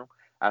spectrum.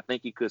 I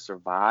think he could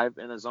survive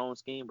in a zone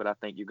scheme, but I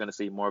think you're going to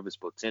see more of his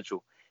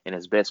potential and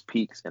his best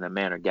peaks in a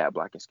man or gap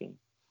blocking scheme.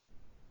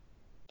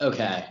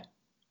 Okay.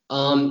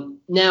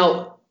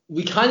 Now,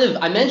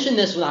 I mentioned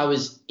this when I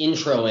was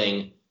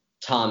introing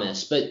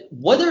Thomas, but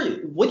what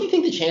do you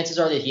think the chances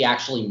are that he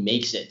actually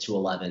makes it to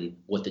 11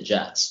 with the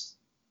Jets?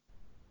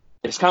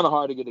 It's kind of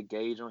hard to get a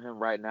gauge on him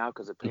right now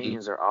because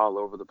opinions are all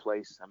over the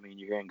place. I mean,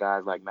 you're hearing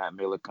guys like Matt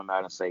Miller come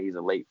out and say he's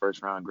a late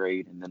first-round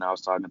grade. And then I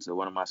was talking to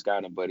one of my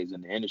scouting buddies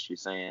in the industry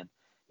saying,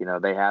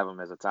 they have him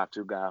as a top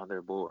 2 guy on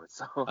their board.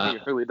 So you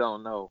really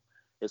don't know.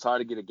 It's hard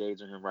to get a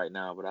gauge on him right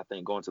now. But I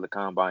think going to the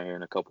combine here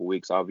in a couple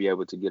weeks, I'll be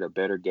able to get a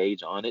better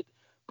gauge on it.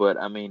 But,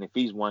 I mean, if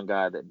he's one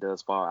guy that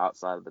does fall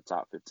outside of the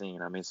top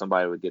 15, I mean,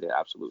 somebody would get an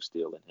absolute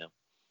steal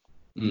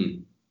in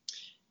him.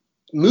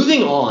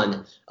 Moving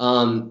on,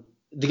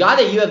 the guy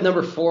that you have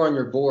number 4 on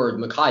your board,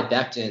 Mekhi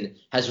Becton,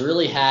 has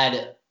really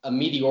had a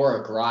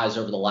meteoric rise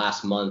over the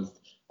last month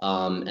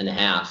and a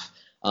half.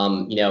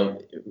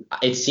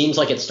 It seems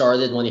like it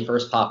started when he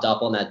first popped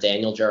up on that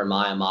Daniel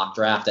Jeremiah mock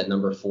draft at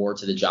number 4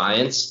 to the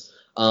Giants.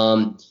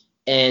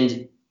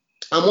 And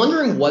I'm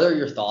wondering what are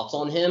your thoughts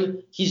on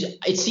him?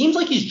 It seems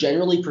like he's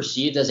generally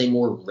perceived as a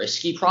more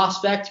risky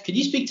prospect. Could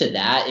you speak to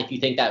that if you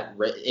think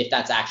if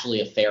that's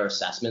actually a fair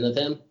assessment of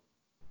him?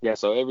 Yeah,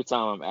 so every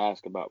time I'm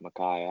asked about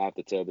Mekhi, I have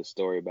to tell this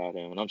story about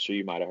him, and I'm sure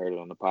you might have heard it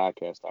on the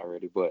podcast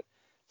already. But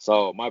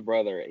so my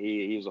brother,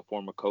 he was a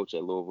former coach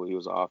at Louisville. He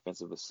was an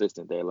offensive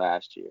assistant there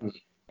last year,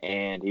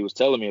 and he was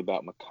telling me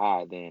about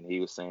Mekhi then. He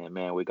was saying,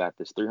 man, we got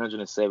this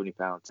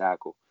 370-pound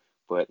tackle,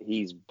 but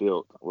he's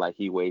built like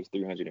he weighs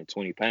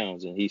 320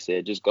 pounds. And he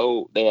said, just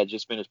go. They had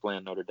just finished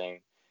playing Notre Dame.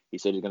 He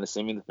said he's going to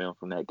send me the film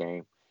from that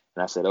game.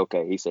 And I said,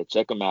 okay. He said,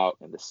 check him out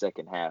in the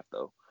second half,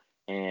 though.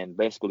 And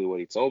basically what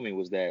he told me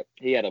was that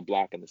he had a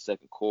block in the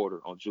second quarter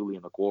on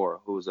Julian Okwara,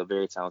 who is a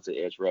very talented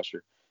edge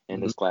rusher in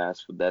this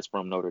class that's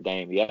from Notre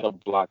Dame. He had a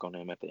block on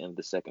him at the end of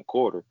the second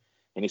quarter.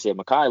 And he said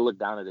Mekhi looked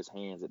down at his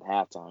hands at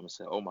halftime and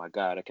said, oh, my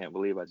God, I can't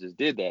believe I just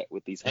did that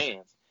with these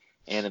hands.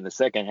 And in the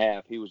second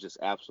half, he was just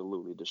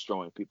absolutely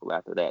destroying people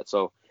after that.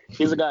 So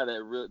he's a guy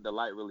that the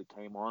light really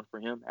came on for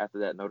him after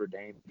that Notre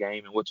Dame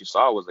game. And what you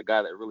saw was a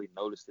guy that really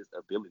noticed his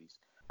abilities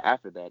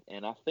after that.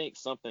 And I think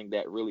something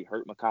that really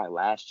hurt Mekhi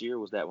last year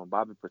was that when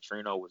Bobby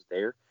Petrino was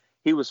there,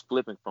 he was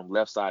flipping from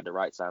left side to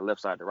right side,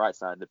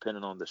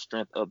 depending on the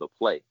strength of the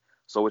play.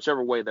 So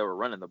whichever way they were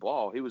running the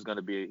ball, he was going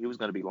to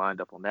be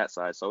lined up on that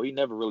side. So he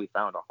never really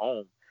found a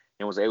home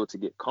and was able to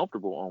get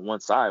comfortable on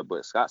one side.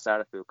 But Scott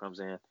Satterfield comes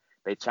in.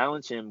 They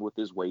challenge him with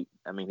his weight.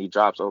 I mean, he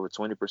drops over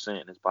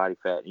 20% in his body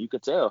fat. And you can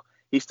tell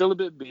he's still a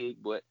bit big,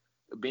 but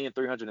being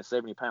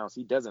 370 pounds,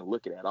 he doesn't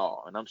look it at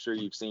all. And I'm sure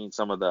you've seen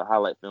some of the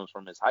highlight films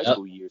from his high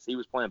school years. He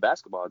was playing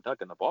basketball,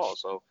 dunking the ball.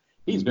 So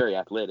he's very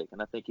athletic.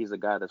 And I think he's a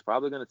guy that's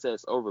probably going to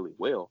test overly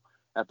well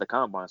at the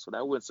combine. So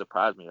that wouldn't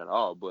surprise me at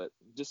all. But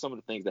just some of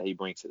the things that he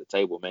brings to the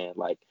table, man,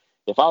 like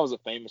if I was a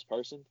famous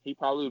person, he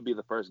probably would be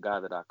the first guy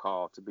that I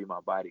call to be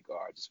my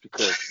bodyguard just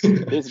because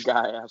this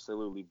guy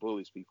absolutely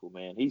bullies people,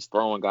 man. He's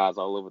throwing guys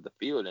all over the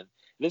field. And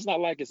it's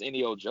not like it's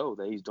any old Joe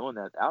that he's doing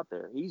that out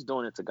there. He's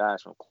doing it to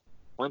guys from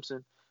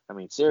Clemson. I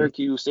mean,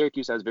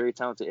 Syracuse has very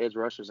talented edge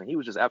rushers, and he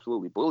was just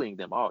absolutely bullying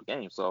them all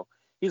game. So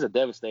he's a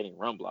devastating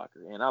run blocker,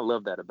 and I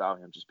love that about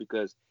him just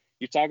because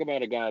you talk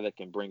about a guy that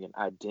can bring an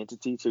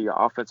identity to your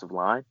offensive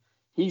line.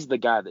 He's the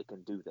guy that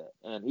can do that,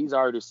 and he's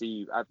already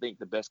received, I think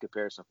the best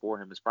comparison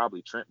for him is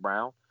probably Trent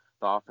Brown,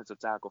 the offensive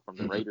tackle from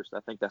the Raiders.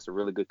 I think that's a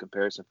really good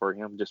comparison for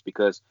him just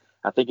because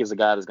I think he's a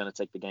guy that's going to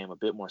take the game a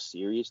bit more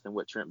serious than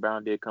what Trent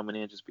Brown did coming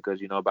in just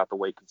because you know about the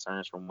weight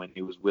concerns from when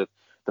he was with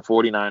the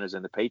 49ers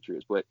and the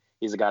Patriots. But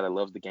he's a guy that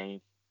loves the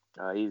game.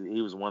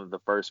 He was one of the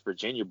first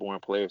Virginia-born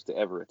players to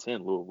ever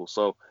attend Louisville.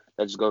 So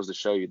that just goes to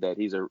show you that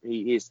he's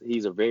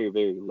a very,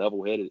 very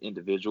level-headed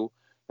individual.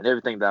 And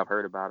everything that I've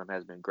heard about him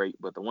has been great.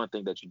 But the one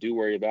thing that you do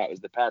worry about is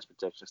the pass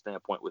protection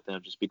standpoint with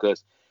him just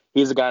because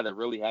he's a guy that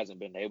really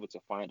hasn't been able to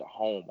find a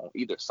home on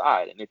either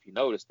side. And if you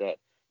notice that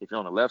if you're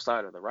on the left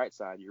side or the right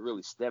side, you're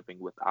really stepping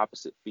with the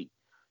opposite feet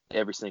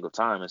every single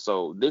time. And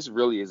so this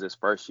really is his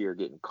first year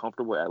getting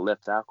comfortable at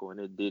left tackle, and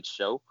it did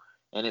show.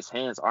 And his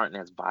hands aren't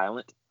as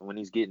violent when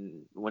he's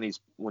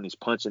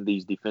punching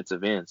these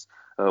defensive ends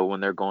when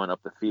they're going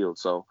up the field.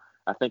 So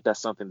I think that's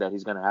something that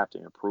he's going to have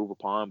to improve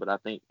upon. But I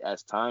think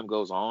as time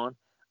goes on,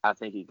 I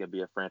think he could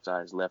be a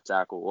franchise left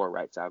tackle or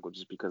right tackle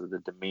just because of the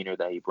demeanor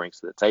that he brings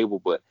to the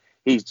table. But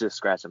he's just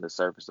scratching the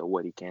surface of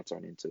what he can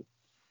turn into.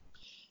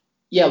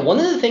 Yeah, one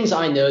of the things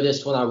I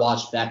noticed when I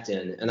watched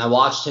Becton, and I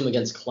watched him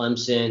against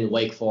Clemson,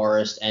 Wake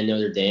Forest, and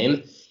Notre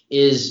Dame,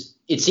 is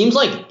it seems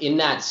like in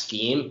that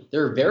scheme,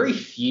 there are very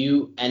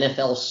few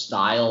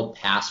NFL-style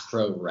pass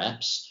pro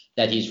reps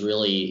that he's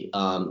really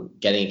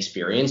getting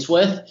experience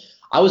with.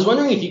 I was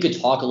wondering if you could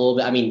talk a little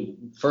bit. I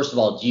mean, first of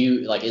all,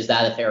 is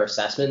that a fair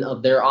assessment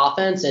of their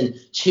offense? And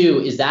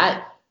two, is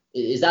that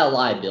a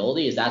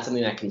liability? Is that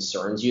something that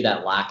concerns you,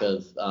 that lack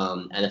of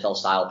NFL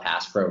style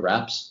pass pro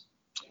reps?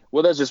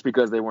 Well, that's just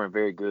because they weren't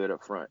very good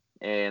up front.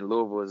 And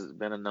Louisville has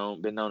been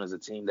known as a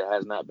team that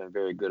has not been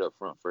very good up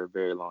front for a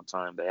very long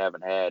time. They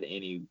haven't had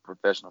any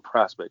professional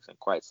prospects in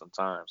quite some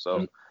time.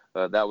 So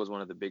that was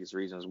one of the biggest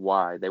reasons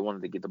why they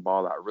wanted to get the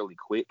ball out really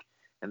quick.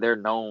 And they're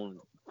known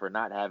for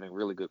not having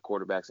really good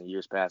quarterbacks in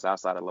years past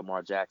outside of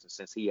Lamar Jackson.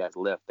 Since he has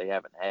left, they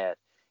haven't had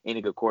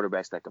any good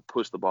quarterbacks that can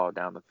push the ball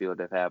down the field.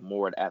 They've had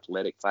more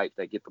athletic types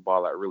that get the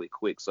ball out really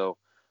quick. So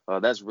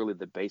That's really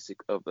the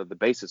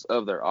basis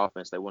of their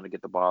offense. They want to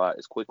get the ball out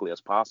as quickly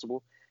as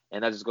possible.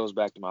 And that just goes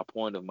back to my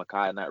point of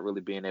Mekhi not really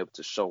being able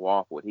to show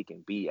off what he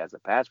can be as a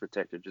pass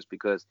protector, just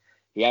because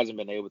he hasn't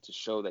been able to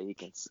show that he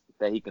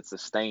can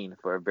sustain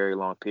for a very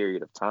long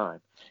period of time.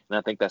 And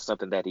I think that's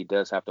something that he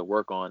does have to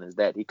work on, is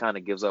that he kind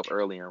of gives up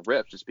early in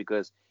reps just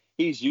because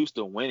he's used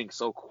to winning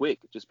so quick,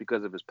 just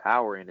because of his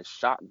power and his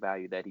shock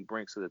value that he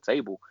brings to the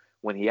table.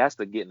 When he has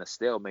to get in a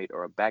stalemate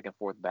or a back and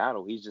forth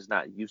battle, he's just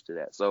not used to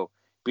that. So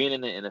being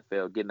in the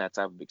NFL, getting that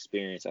type of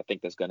experience, I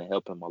think that's going to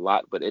help him a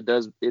lot. But it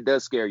does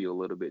scare you a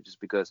little bit, just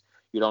because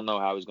you don't know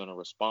how he's going to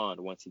respond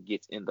once he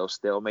gets in those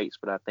stalemates.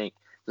 But I think,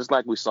 just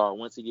like we saw,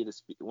 once he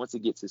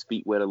gets his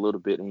feet wet a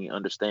little bit and he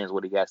understands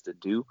what he has to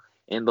do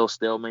in those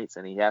stalemates,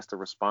 and he has to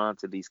respond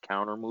to these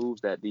counter moves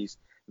that these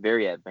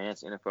very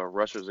advanced NFL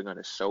rushers are going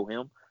to show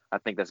him, I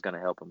think that's going to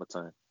help him a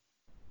ton.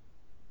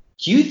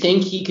 Do you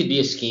think he could be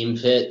a scheme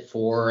fit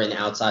for an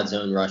outside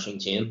zone rushing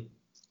team?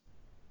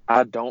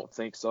 I don't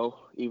think so.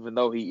 Even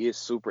though he is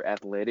super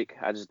athletic,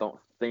 I just don't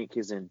think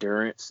his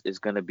endurance is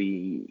going to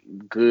be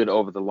good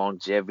over the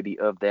longevity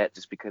of that,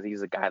 just because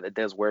he's a guy that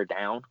does wear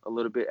down a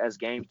little bit as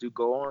games do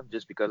go on,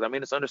 just because, I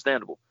mean, it's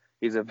understandable.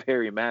 He's a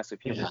very massive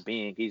human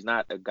being. He's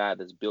not a guy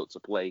that's built to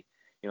play,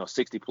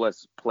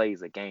 60-plus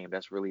plays a game.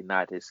 That's really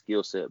not his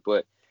skill set.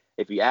 But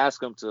if you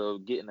ask him to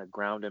get in a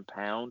ground and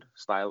pound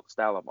style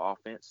of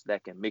offense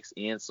that can mix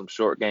in some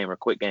short game or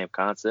quick game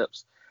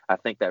concepts, I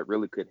think that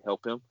really could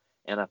help him.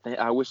 And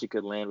I wish he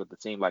could land with a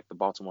team like the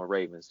Baltimore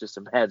Ravens. Just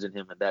imagine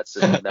him in that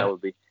system. That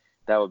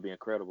would be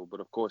incredible. But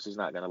of course, he's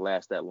not going to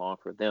last that long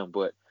for them.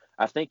 But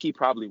I think he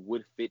probably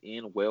would fit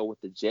in well with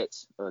the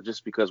Jets,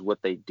 just because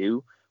what they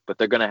do. But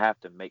they're going to have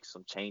to make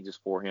some changes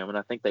for him, and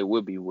I think they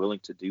would be willing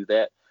to do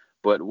that.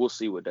 But we'll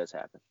see what does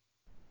happen.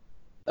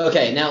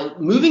 Okay, now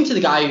moving to the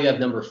guy you have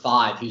number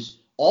 5, who's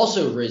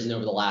also risen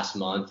over the last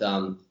month,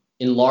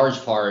 in large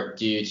part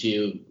due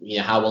to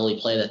how well he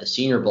played at the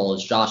Senior Bowl,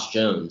 is Josh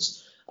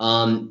Jones.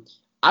 I'm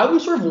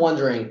sort of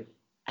wondering,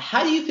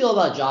 how do you feel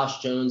about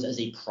Josh Jones as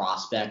a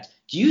prospect?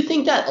 Do you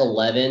think that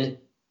 11,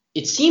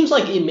 it seems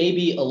like it may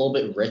be a little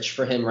bit rich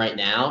for him right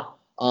now?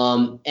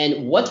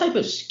 And what type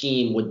of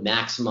scheme would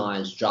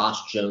maximize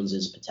Josh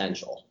Jones's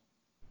potential?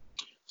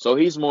 So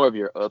he's more of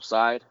your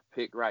upside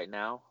pick right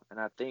now. And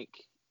I think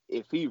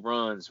if he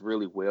runs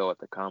really well at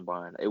the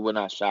combine, it would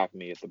not shock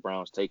me if the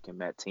Browns take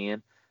him at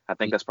 10. I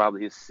think that's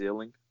probably his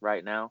ceiling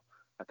right now.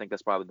 I think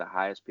that's probably the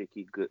highest pick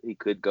he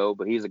could go,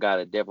 but he's a guy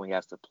that definitely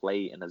has to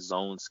play in a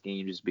zone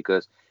scheme, just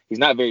because he's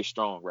not very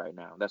strong right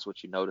now. That's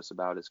what you notice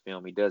about his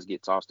film. He does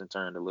get tossed and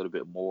turned a little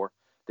bit more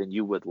than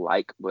you would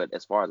like, but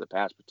as far as a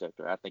pass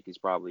protector, I think he's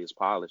probably as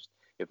polished,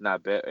 if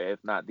not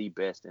the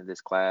best in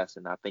this class.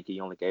 And I think he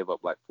only gave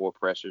up like 4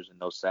 pressures and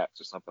no sacks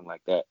or something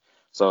like that.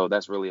 So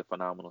that's really a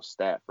phenomenal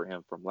stat for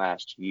him from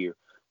last year.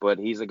 But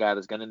he's a guy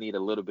that's going to need a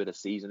little bit of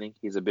seasoning.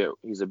 He's a bit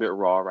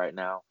raw right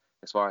now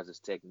as far as his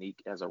technique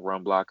as a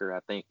run blocker. I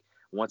think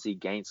once he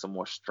gains some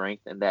more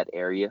strength in that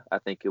area, I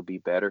think he'll be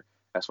better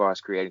as far as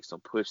creating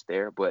some push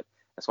there. But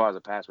as far as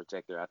a pass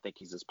protector, I think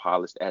he's as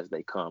polished as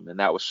they come. And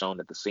that was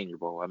shown at the Senior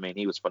Bowl. I mean,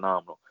 he was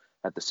phenomenal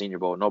at the Senior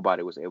Bowl.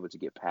 Nobody was able to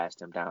get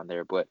past him down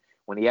there. But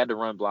when he had to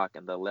run block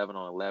in the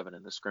 11-on-11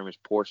 and the scrimmage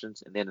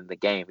portions, and then in the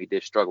game, he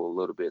did struggle a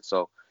little bit.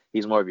 So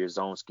he's more of your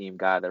zone scheme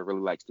guy that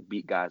really likes to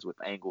beat guys with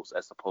angles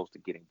as opposed to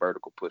getting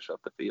vertical push up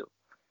the field.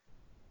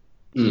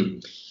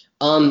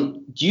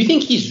 Do you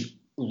think he's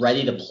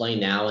ready to play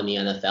now in the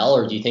NFL,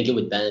 or do you think it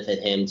would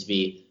benefit him to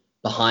be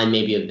behind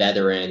maybe a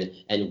veteran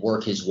and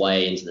work his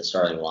way into the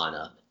starting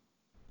lineup?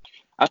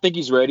 I think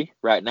he's ready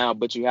right now,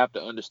 but you have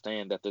to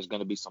understand that there's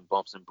going to be some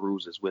bumps and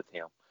bruises with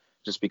him,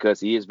 just because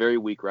he is very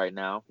weak right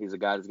now. He's a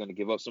guy that's going to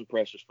give up some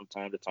pressures from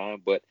time to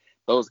time, but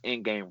those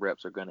in-game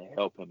reps are going to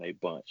help him a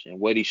bunch. And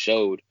what he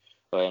showed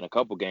in a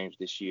couple games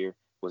this year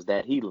was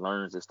that he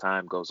learns as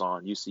time goes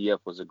on. UCF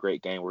was a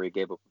great game where he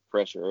gave up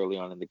pressure early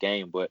on in the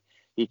game, but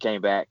he came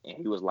back and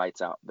he was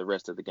lights out the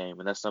rest of the game.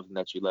 And that's something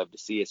that you love to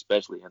see,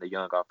 especially in a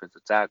young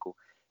offensive tackle,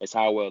 is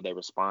how well they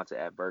respond to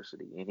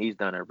adversity. And he's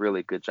done a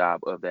really good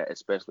job of that,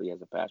 especially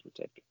as a pass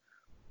protector.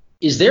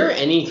 Is there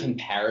any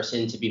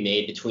comparison to be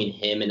made between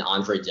him and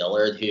Andre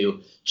Dillard, who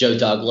Joe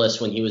Douglas,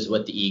 when he was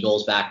with the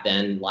Eagles back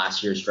then,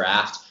 last year's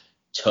draft,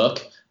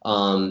 took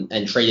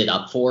and traded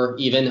up for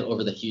even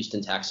over the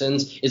Houston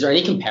Texans? Is there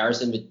any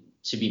comparison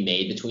to be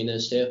made between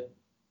those two?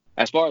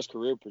 As far as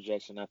career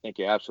projection, I think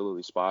you're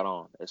absolutely spot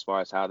on as far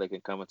as how they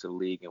can come into the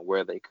league and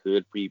where they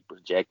could be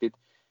projected.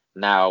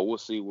 Now, we'll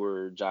see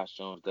where Josh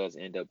Jones does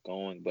end up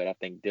going, but I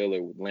think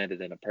Dillard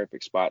landed in a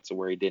perfect spot to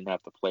where he didn't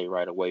have to play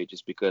right away,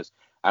 just because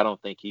I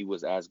don't think he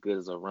was as good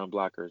as a run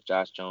blocker as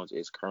Josh Jones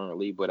is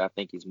currently, but I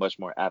think he's much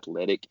more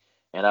athletic.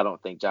 And I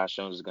don't think Josh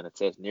Jones is going to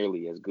test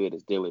nearly as good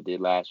as Dillard did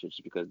last year,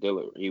 just because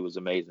Dillard, he was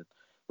amazing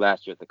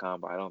last year at the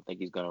Combine. I don't think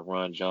he's going to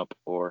run, jump,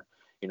 or,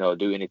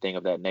 do anything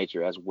of that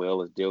nature as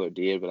well as Dillard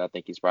did, but I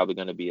think he's probably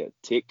going to be a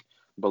tick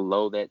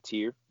below that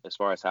tier as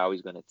far as how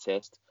he's going to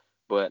test.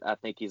 But I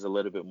think he's a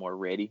little bit more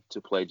ready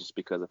to play just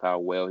because of how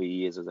well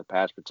he is as a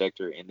pass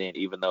protector. And then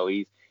even though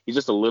he's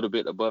just a little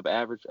bit above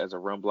average as a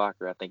run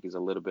blocker. I think he's a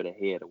little bit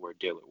ahead of where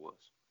Dillard was.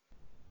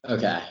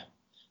 Okay.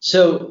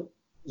 So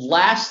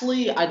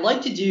lastly, I'd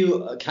like to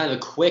do a kind of a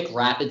quick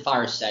rapid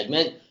fire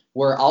segment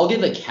where I'll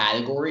give a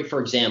category, for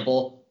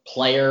example,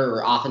 player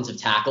or offensive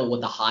tackle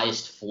with the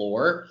highest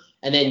floor.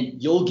 And then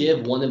you'll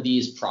give one of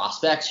these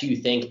prospects who you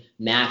think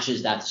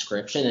matches that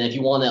description. And if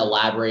you want to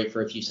elaborate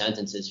for a few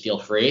sentences, feel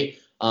free.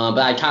 But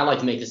I'd kind of like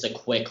to make this a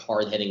quick,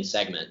 hard-hitting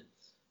segment.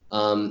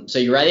 So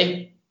you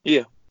ready?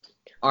 Yeah.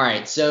 All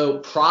right. So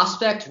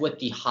prospect with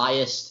the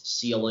highest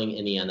ceiling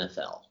in the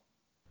NFL.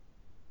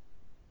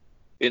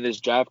 In this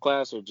draft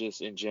class or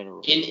just in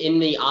general? In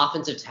the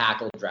offensive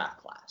tackle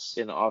draft class.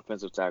 In the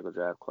offensive tackle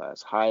draft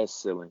class. Highest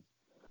ceiling.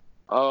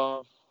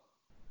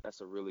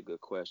 That's a really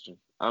good question.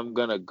 I'm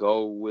going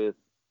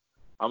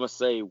to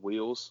say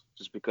Wills,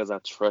 just because I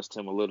trust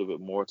him a little bit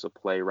more to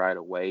play right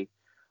away.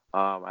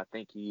 I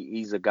think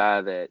he's a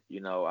guy that,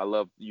 I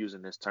love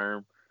using this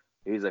term.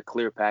 He's a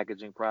clear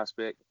packaging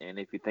prospect. And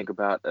if you think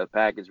about a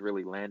package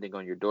really landing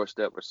on your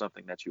doorstep or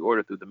something that you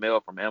order through the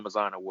mail from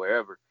Amazon or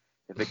wherever,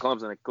 if it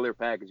comes in a clear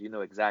package, you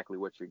know exactly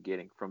what you're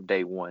getting from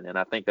day one. And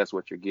I think that's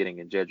what you're getting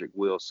in Jedrick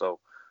Wills. So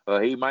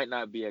he might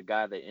not be a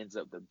guy that ends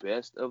up the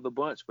best of the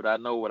bunch, but I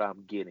know what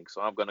I'm getting.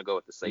 So I'm going to go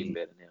with the safe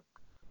bet in him.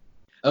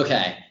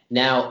 Okay.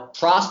 Now,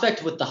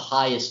 prospect with the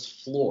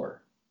highest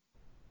floor.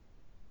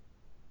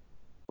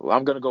 Well,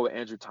 I'm going to go with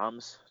Andrew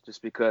Thomas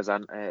just because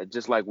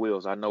just like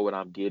Wills, I know what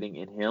I'm getting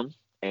in him.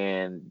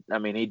 And, I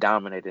mean, he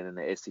dominated in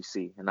the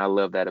SEC, and I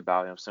love that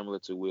about him. Similar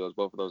to Wills,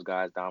 both of those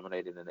guys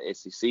dominated in the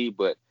SEC,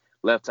 but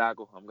left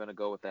tackle, I'm going to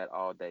go with that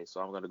all day. So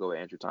I'm going to go with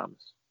Andrew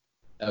Thomas.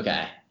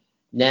 Okay.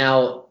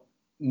 Now,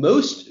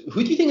 who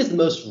do you think is the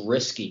most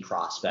risky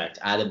prospect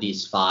out of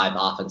these 5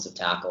 offensive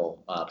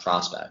tackle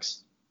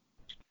prospects?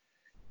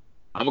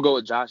 I'm going to go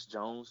with Josh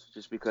Jones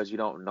just because you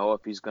don't know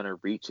if he's going to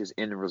reach his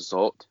end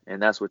result,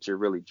 and that's what you're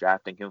really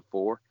drafting him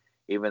for.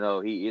 Even though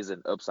he is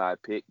an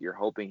upside pick, you're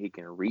hoping he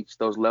can reach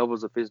those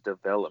levels of his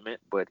development,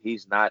 but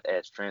he's not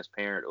as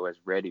transparent or as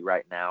ready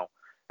right now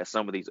as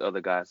some of these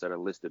other guys that are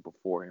listed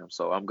before him.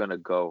 So I'm going to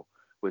go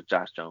with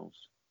Josh Jones.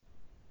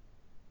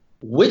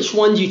 Which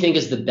one do you think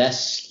is the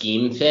best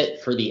scheme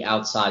fit for the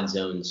outside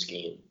zone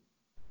scheme?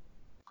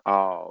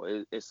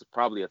 Oh, it's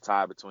probably a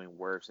tie between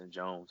Wirfs and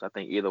Jones. I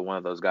think either one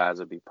of those guys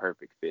would be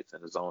perfect fits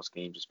in the zone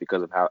scheme just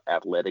because of how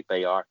athletic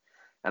they are.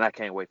 And I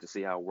can't wait to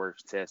see how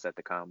Wirfs tests at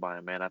the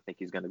combine, man. I think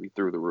he's going to be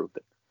through the roof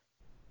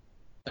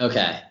there.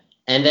 Okay.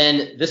 And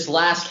then this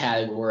last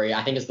category,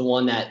 I think, is the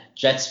one that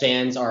Jets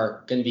fans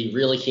are going to be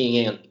really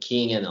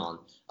keying in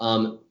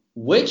on.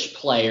 Which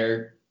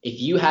player, if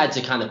you had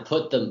to kind of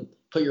put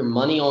your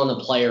money on the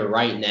player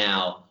right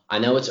now, I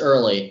know it's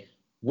early,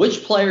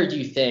 which player do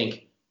you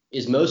think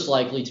is most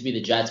likely to be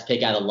the Jets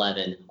pick at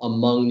 11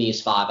 among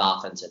these 5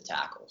 offensive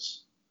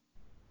tackles?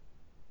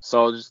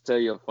 So I'll just tell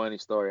you a funny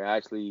story.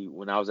 Actually,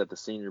 when I was at the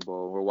Senior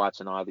Bowl, we're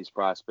watching all these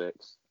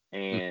prospects.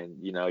 And,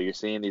 you're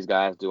seeing these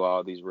guys do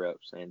all these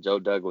reps. And Joe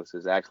Douglas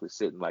is actually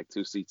sitting like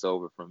 2 seats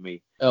over from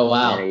me. Oh,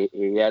 wow. And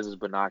he has his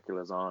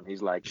binoculars on.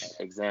 He's like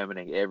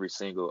examining every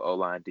single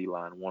O-line,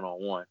 D-line,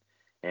 one-on-one.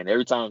 And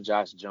every time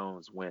Josh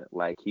Jones went,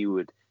 like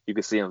you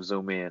could see him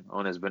zoom in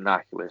on his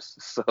binoculars.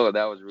 So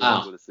that was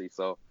really cool to see.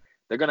 So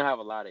they're going to have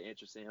a lot of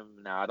interest in him.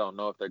 Now, I don't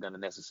know if they're going to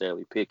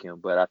necessarily pick him,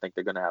 but I think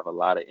they're going to have a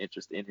lot of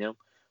interest in him.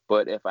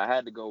 But if I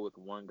had to go with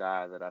one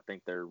guy that I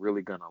think they're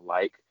really going to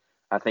like,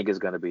 I think it's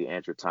going to be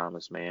Andrew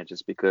Thomas, man,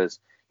 just because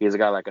he's a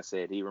guy, like I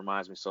said, he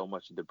reminds me so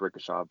much of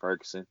D'Brickashaw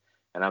Ferguson.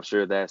 And I'm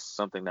sure that's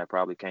something that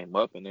probably came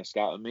up in their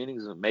scouting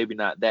meetings, and maybe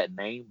not that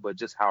name, but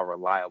just how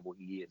reliable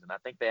he is. And I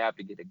think they have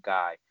to get a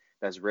guy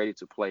that's ready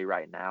to play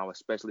right now,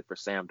 especially for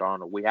Sam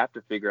Darnold. We have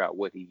to figure out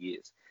what he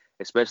is,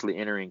 especially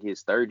entering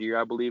his 3rd year,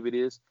 I believe it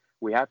is.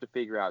 We have to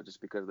figure out,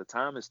 just because the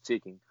time is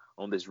ticking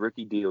on this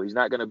rookie deal. He's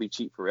not going to be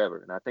cheap forever.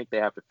 And I think they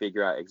have to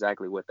figure out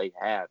exactly what they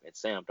have in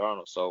Sam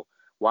Darnold. So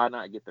why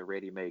not get the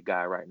ready-made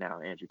guy right now,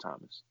 Andrew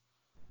Thomas?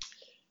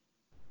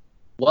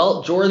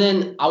 Well,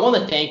 Jordan, I want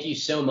to thank you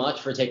so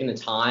much for taking the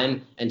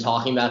time and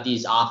talking about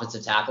these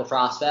offensive tackle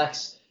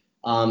prospects.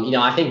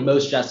 I think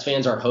most Jets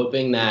fans are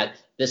hoping that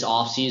this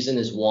offseason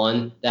is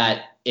one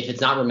that, if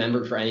it's not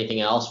remembered for anything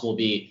else, will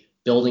be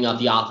building up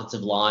the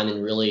offensive line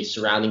and really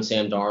surrounding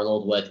Sam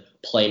Darnold with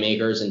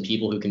playmakers and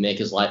people who can make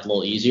his life a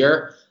little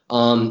easier.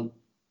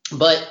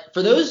 But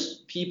for those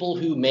people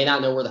who may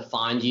not know where to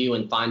find you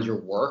and find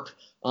your work,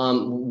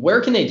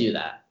 where can they do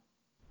that?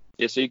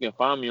 Yeah, so you can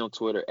find me on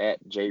Twitter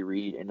at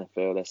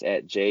JReedNFL. That's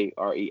at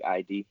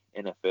JREID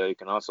NFL. You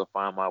can also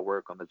find my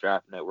work on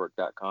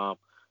thedraftnetwork.com,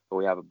 where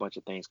we have a bunch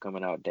of things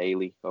coming out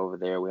daily over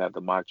there. We have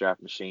the mock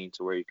draft machine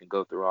to where you can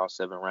go through all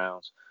 7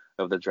 rounds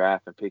of the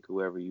draft and pick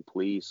whoever you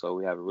please. So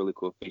we have a really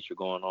cool feature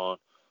going on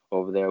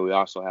over there. We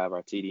also have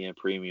our TDN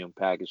premium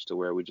package to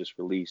where we just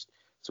released,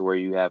 to where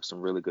you have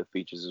some really good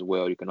features as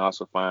well. You can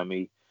also find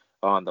me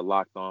on the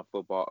Locked On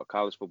Football,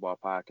 college football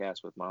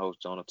podcast with my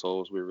host, Jonah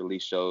Tolles. We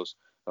release shows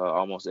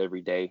almost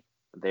every day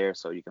there,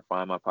 so you can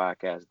find my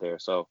podcast there.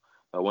 So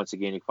once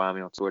again, you can find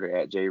me on Twitter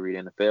at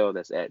JReedNFL.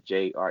 That's at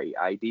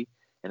JREID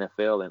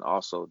NFL, and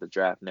also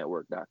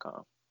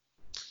thedraftnetwork.com.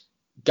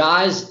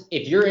 Guys,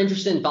 if you're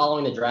interested in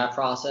following the draft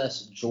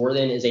process,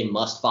 Jordan is a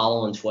must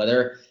follow on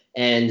Twitter.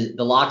 And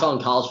the Locked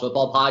On College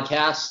Football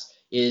podcast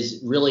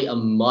is really a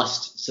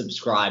must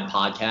subscribe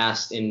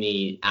podcast in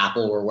the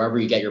Apple or wherever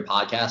you get your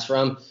podcast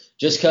from,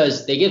 just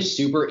because they give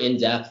super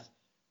in-depth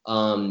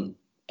and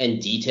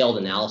detailed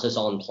analysis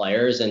on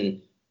players.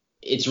 And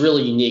it's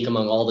really unique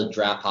among all the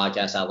draft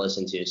podcasts I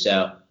listen to.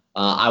 So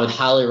I would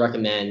highly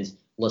recommend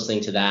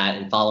listening to that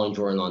and following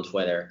Jordan on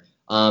Twitter.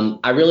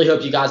 I really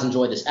hope you guys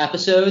enjoyed this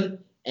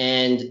episode,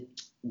 and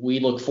we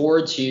look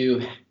forward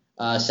to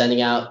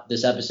sending out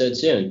this episode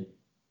soon.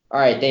 All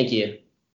right, thank you.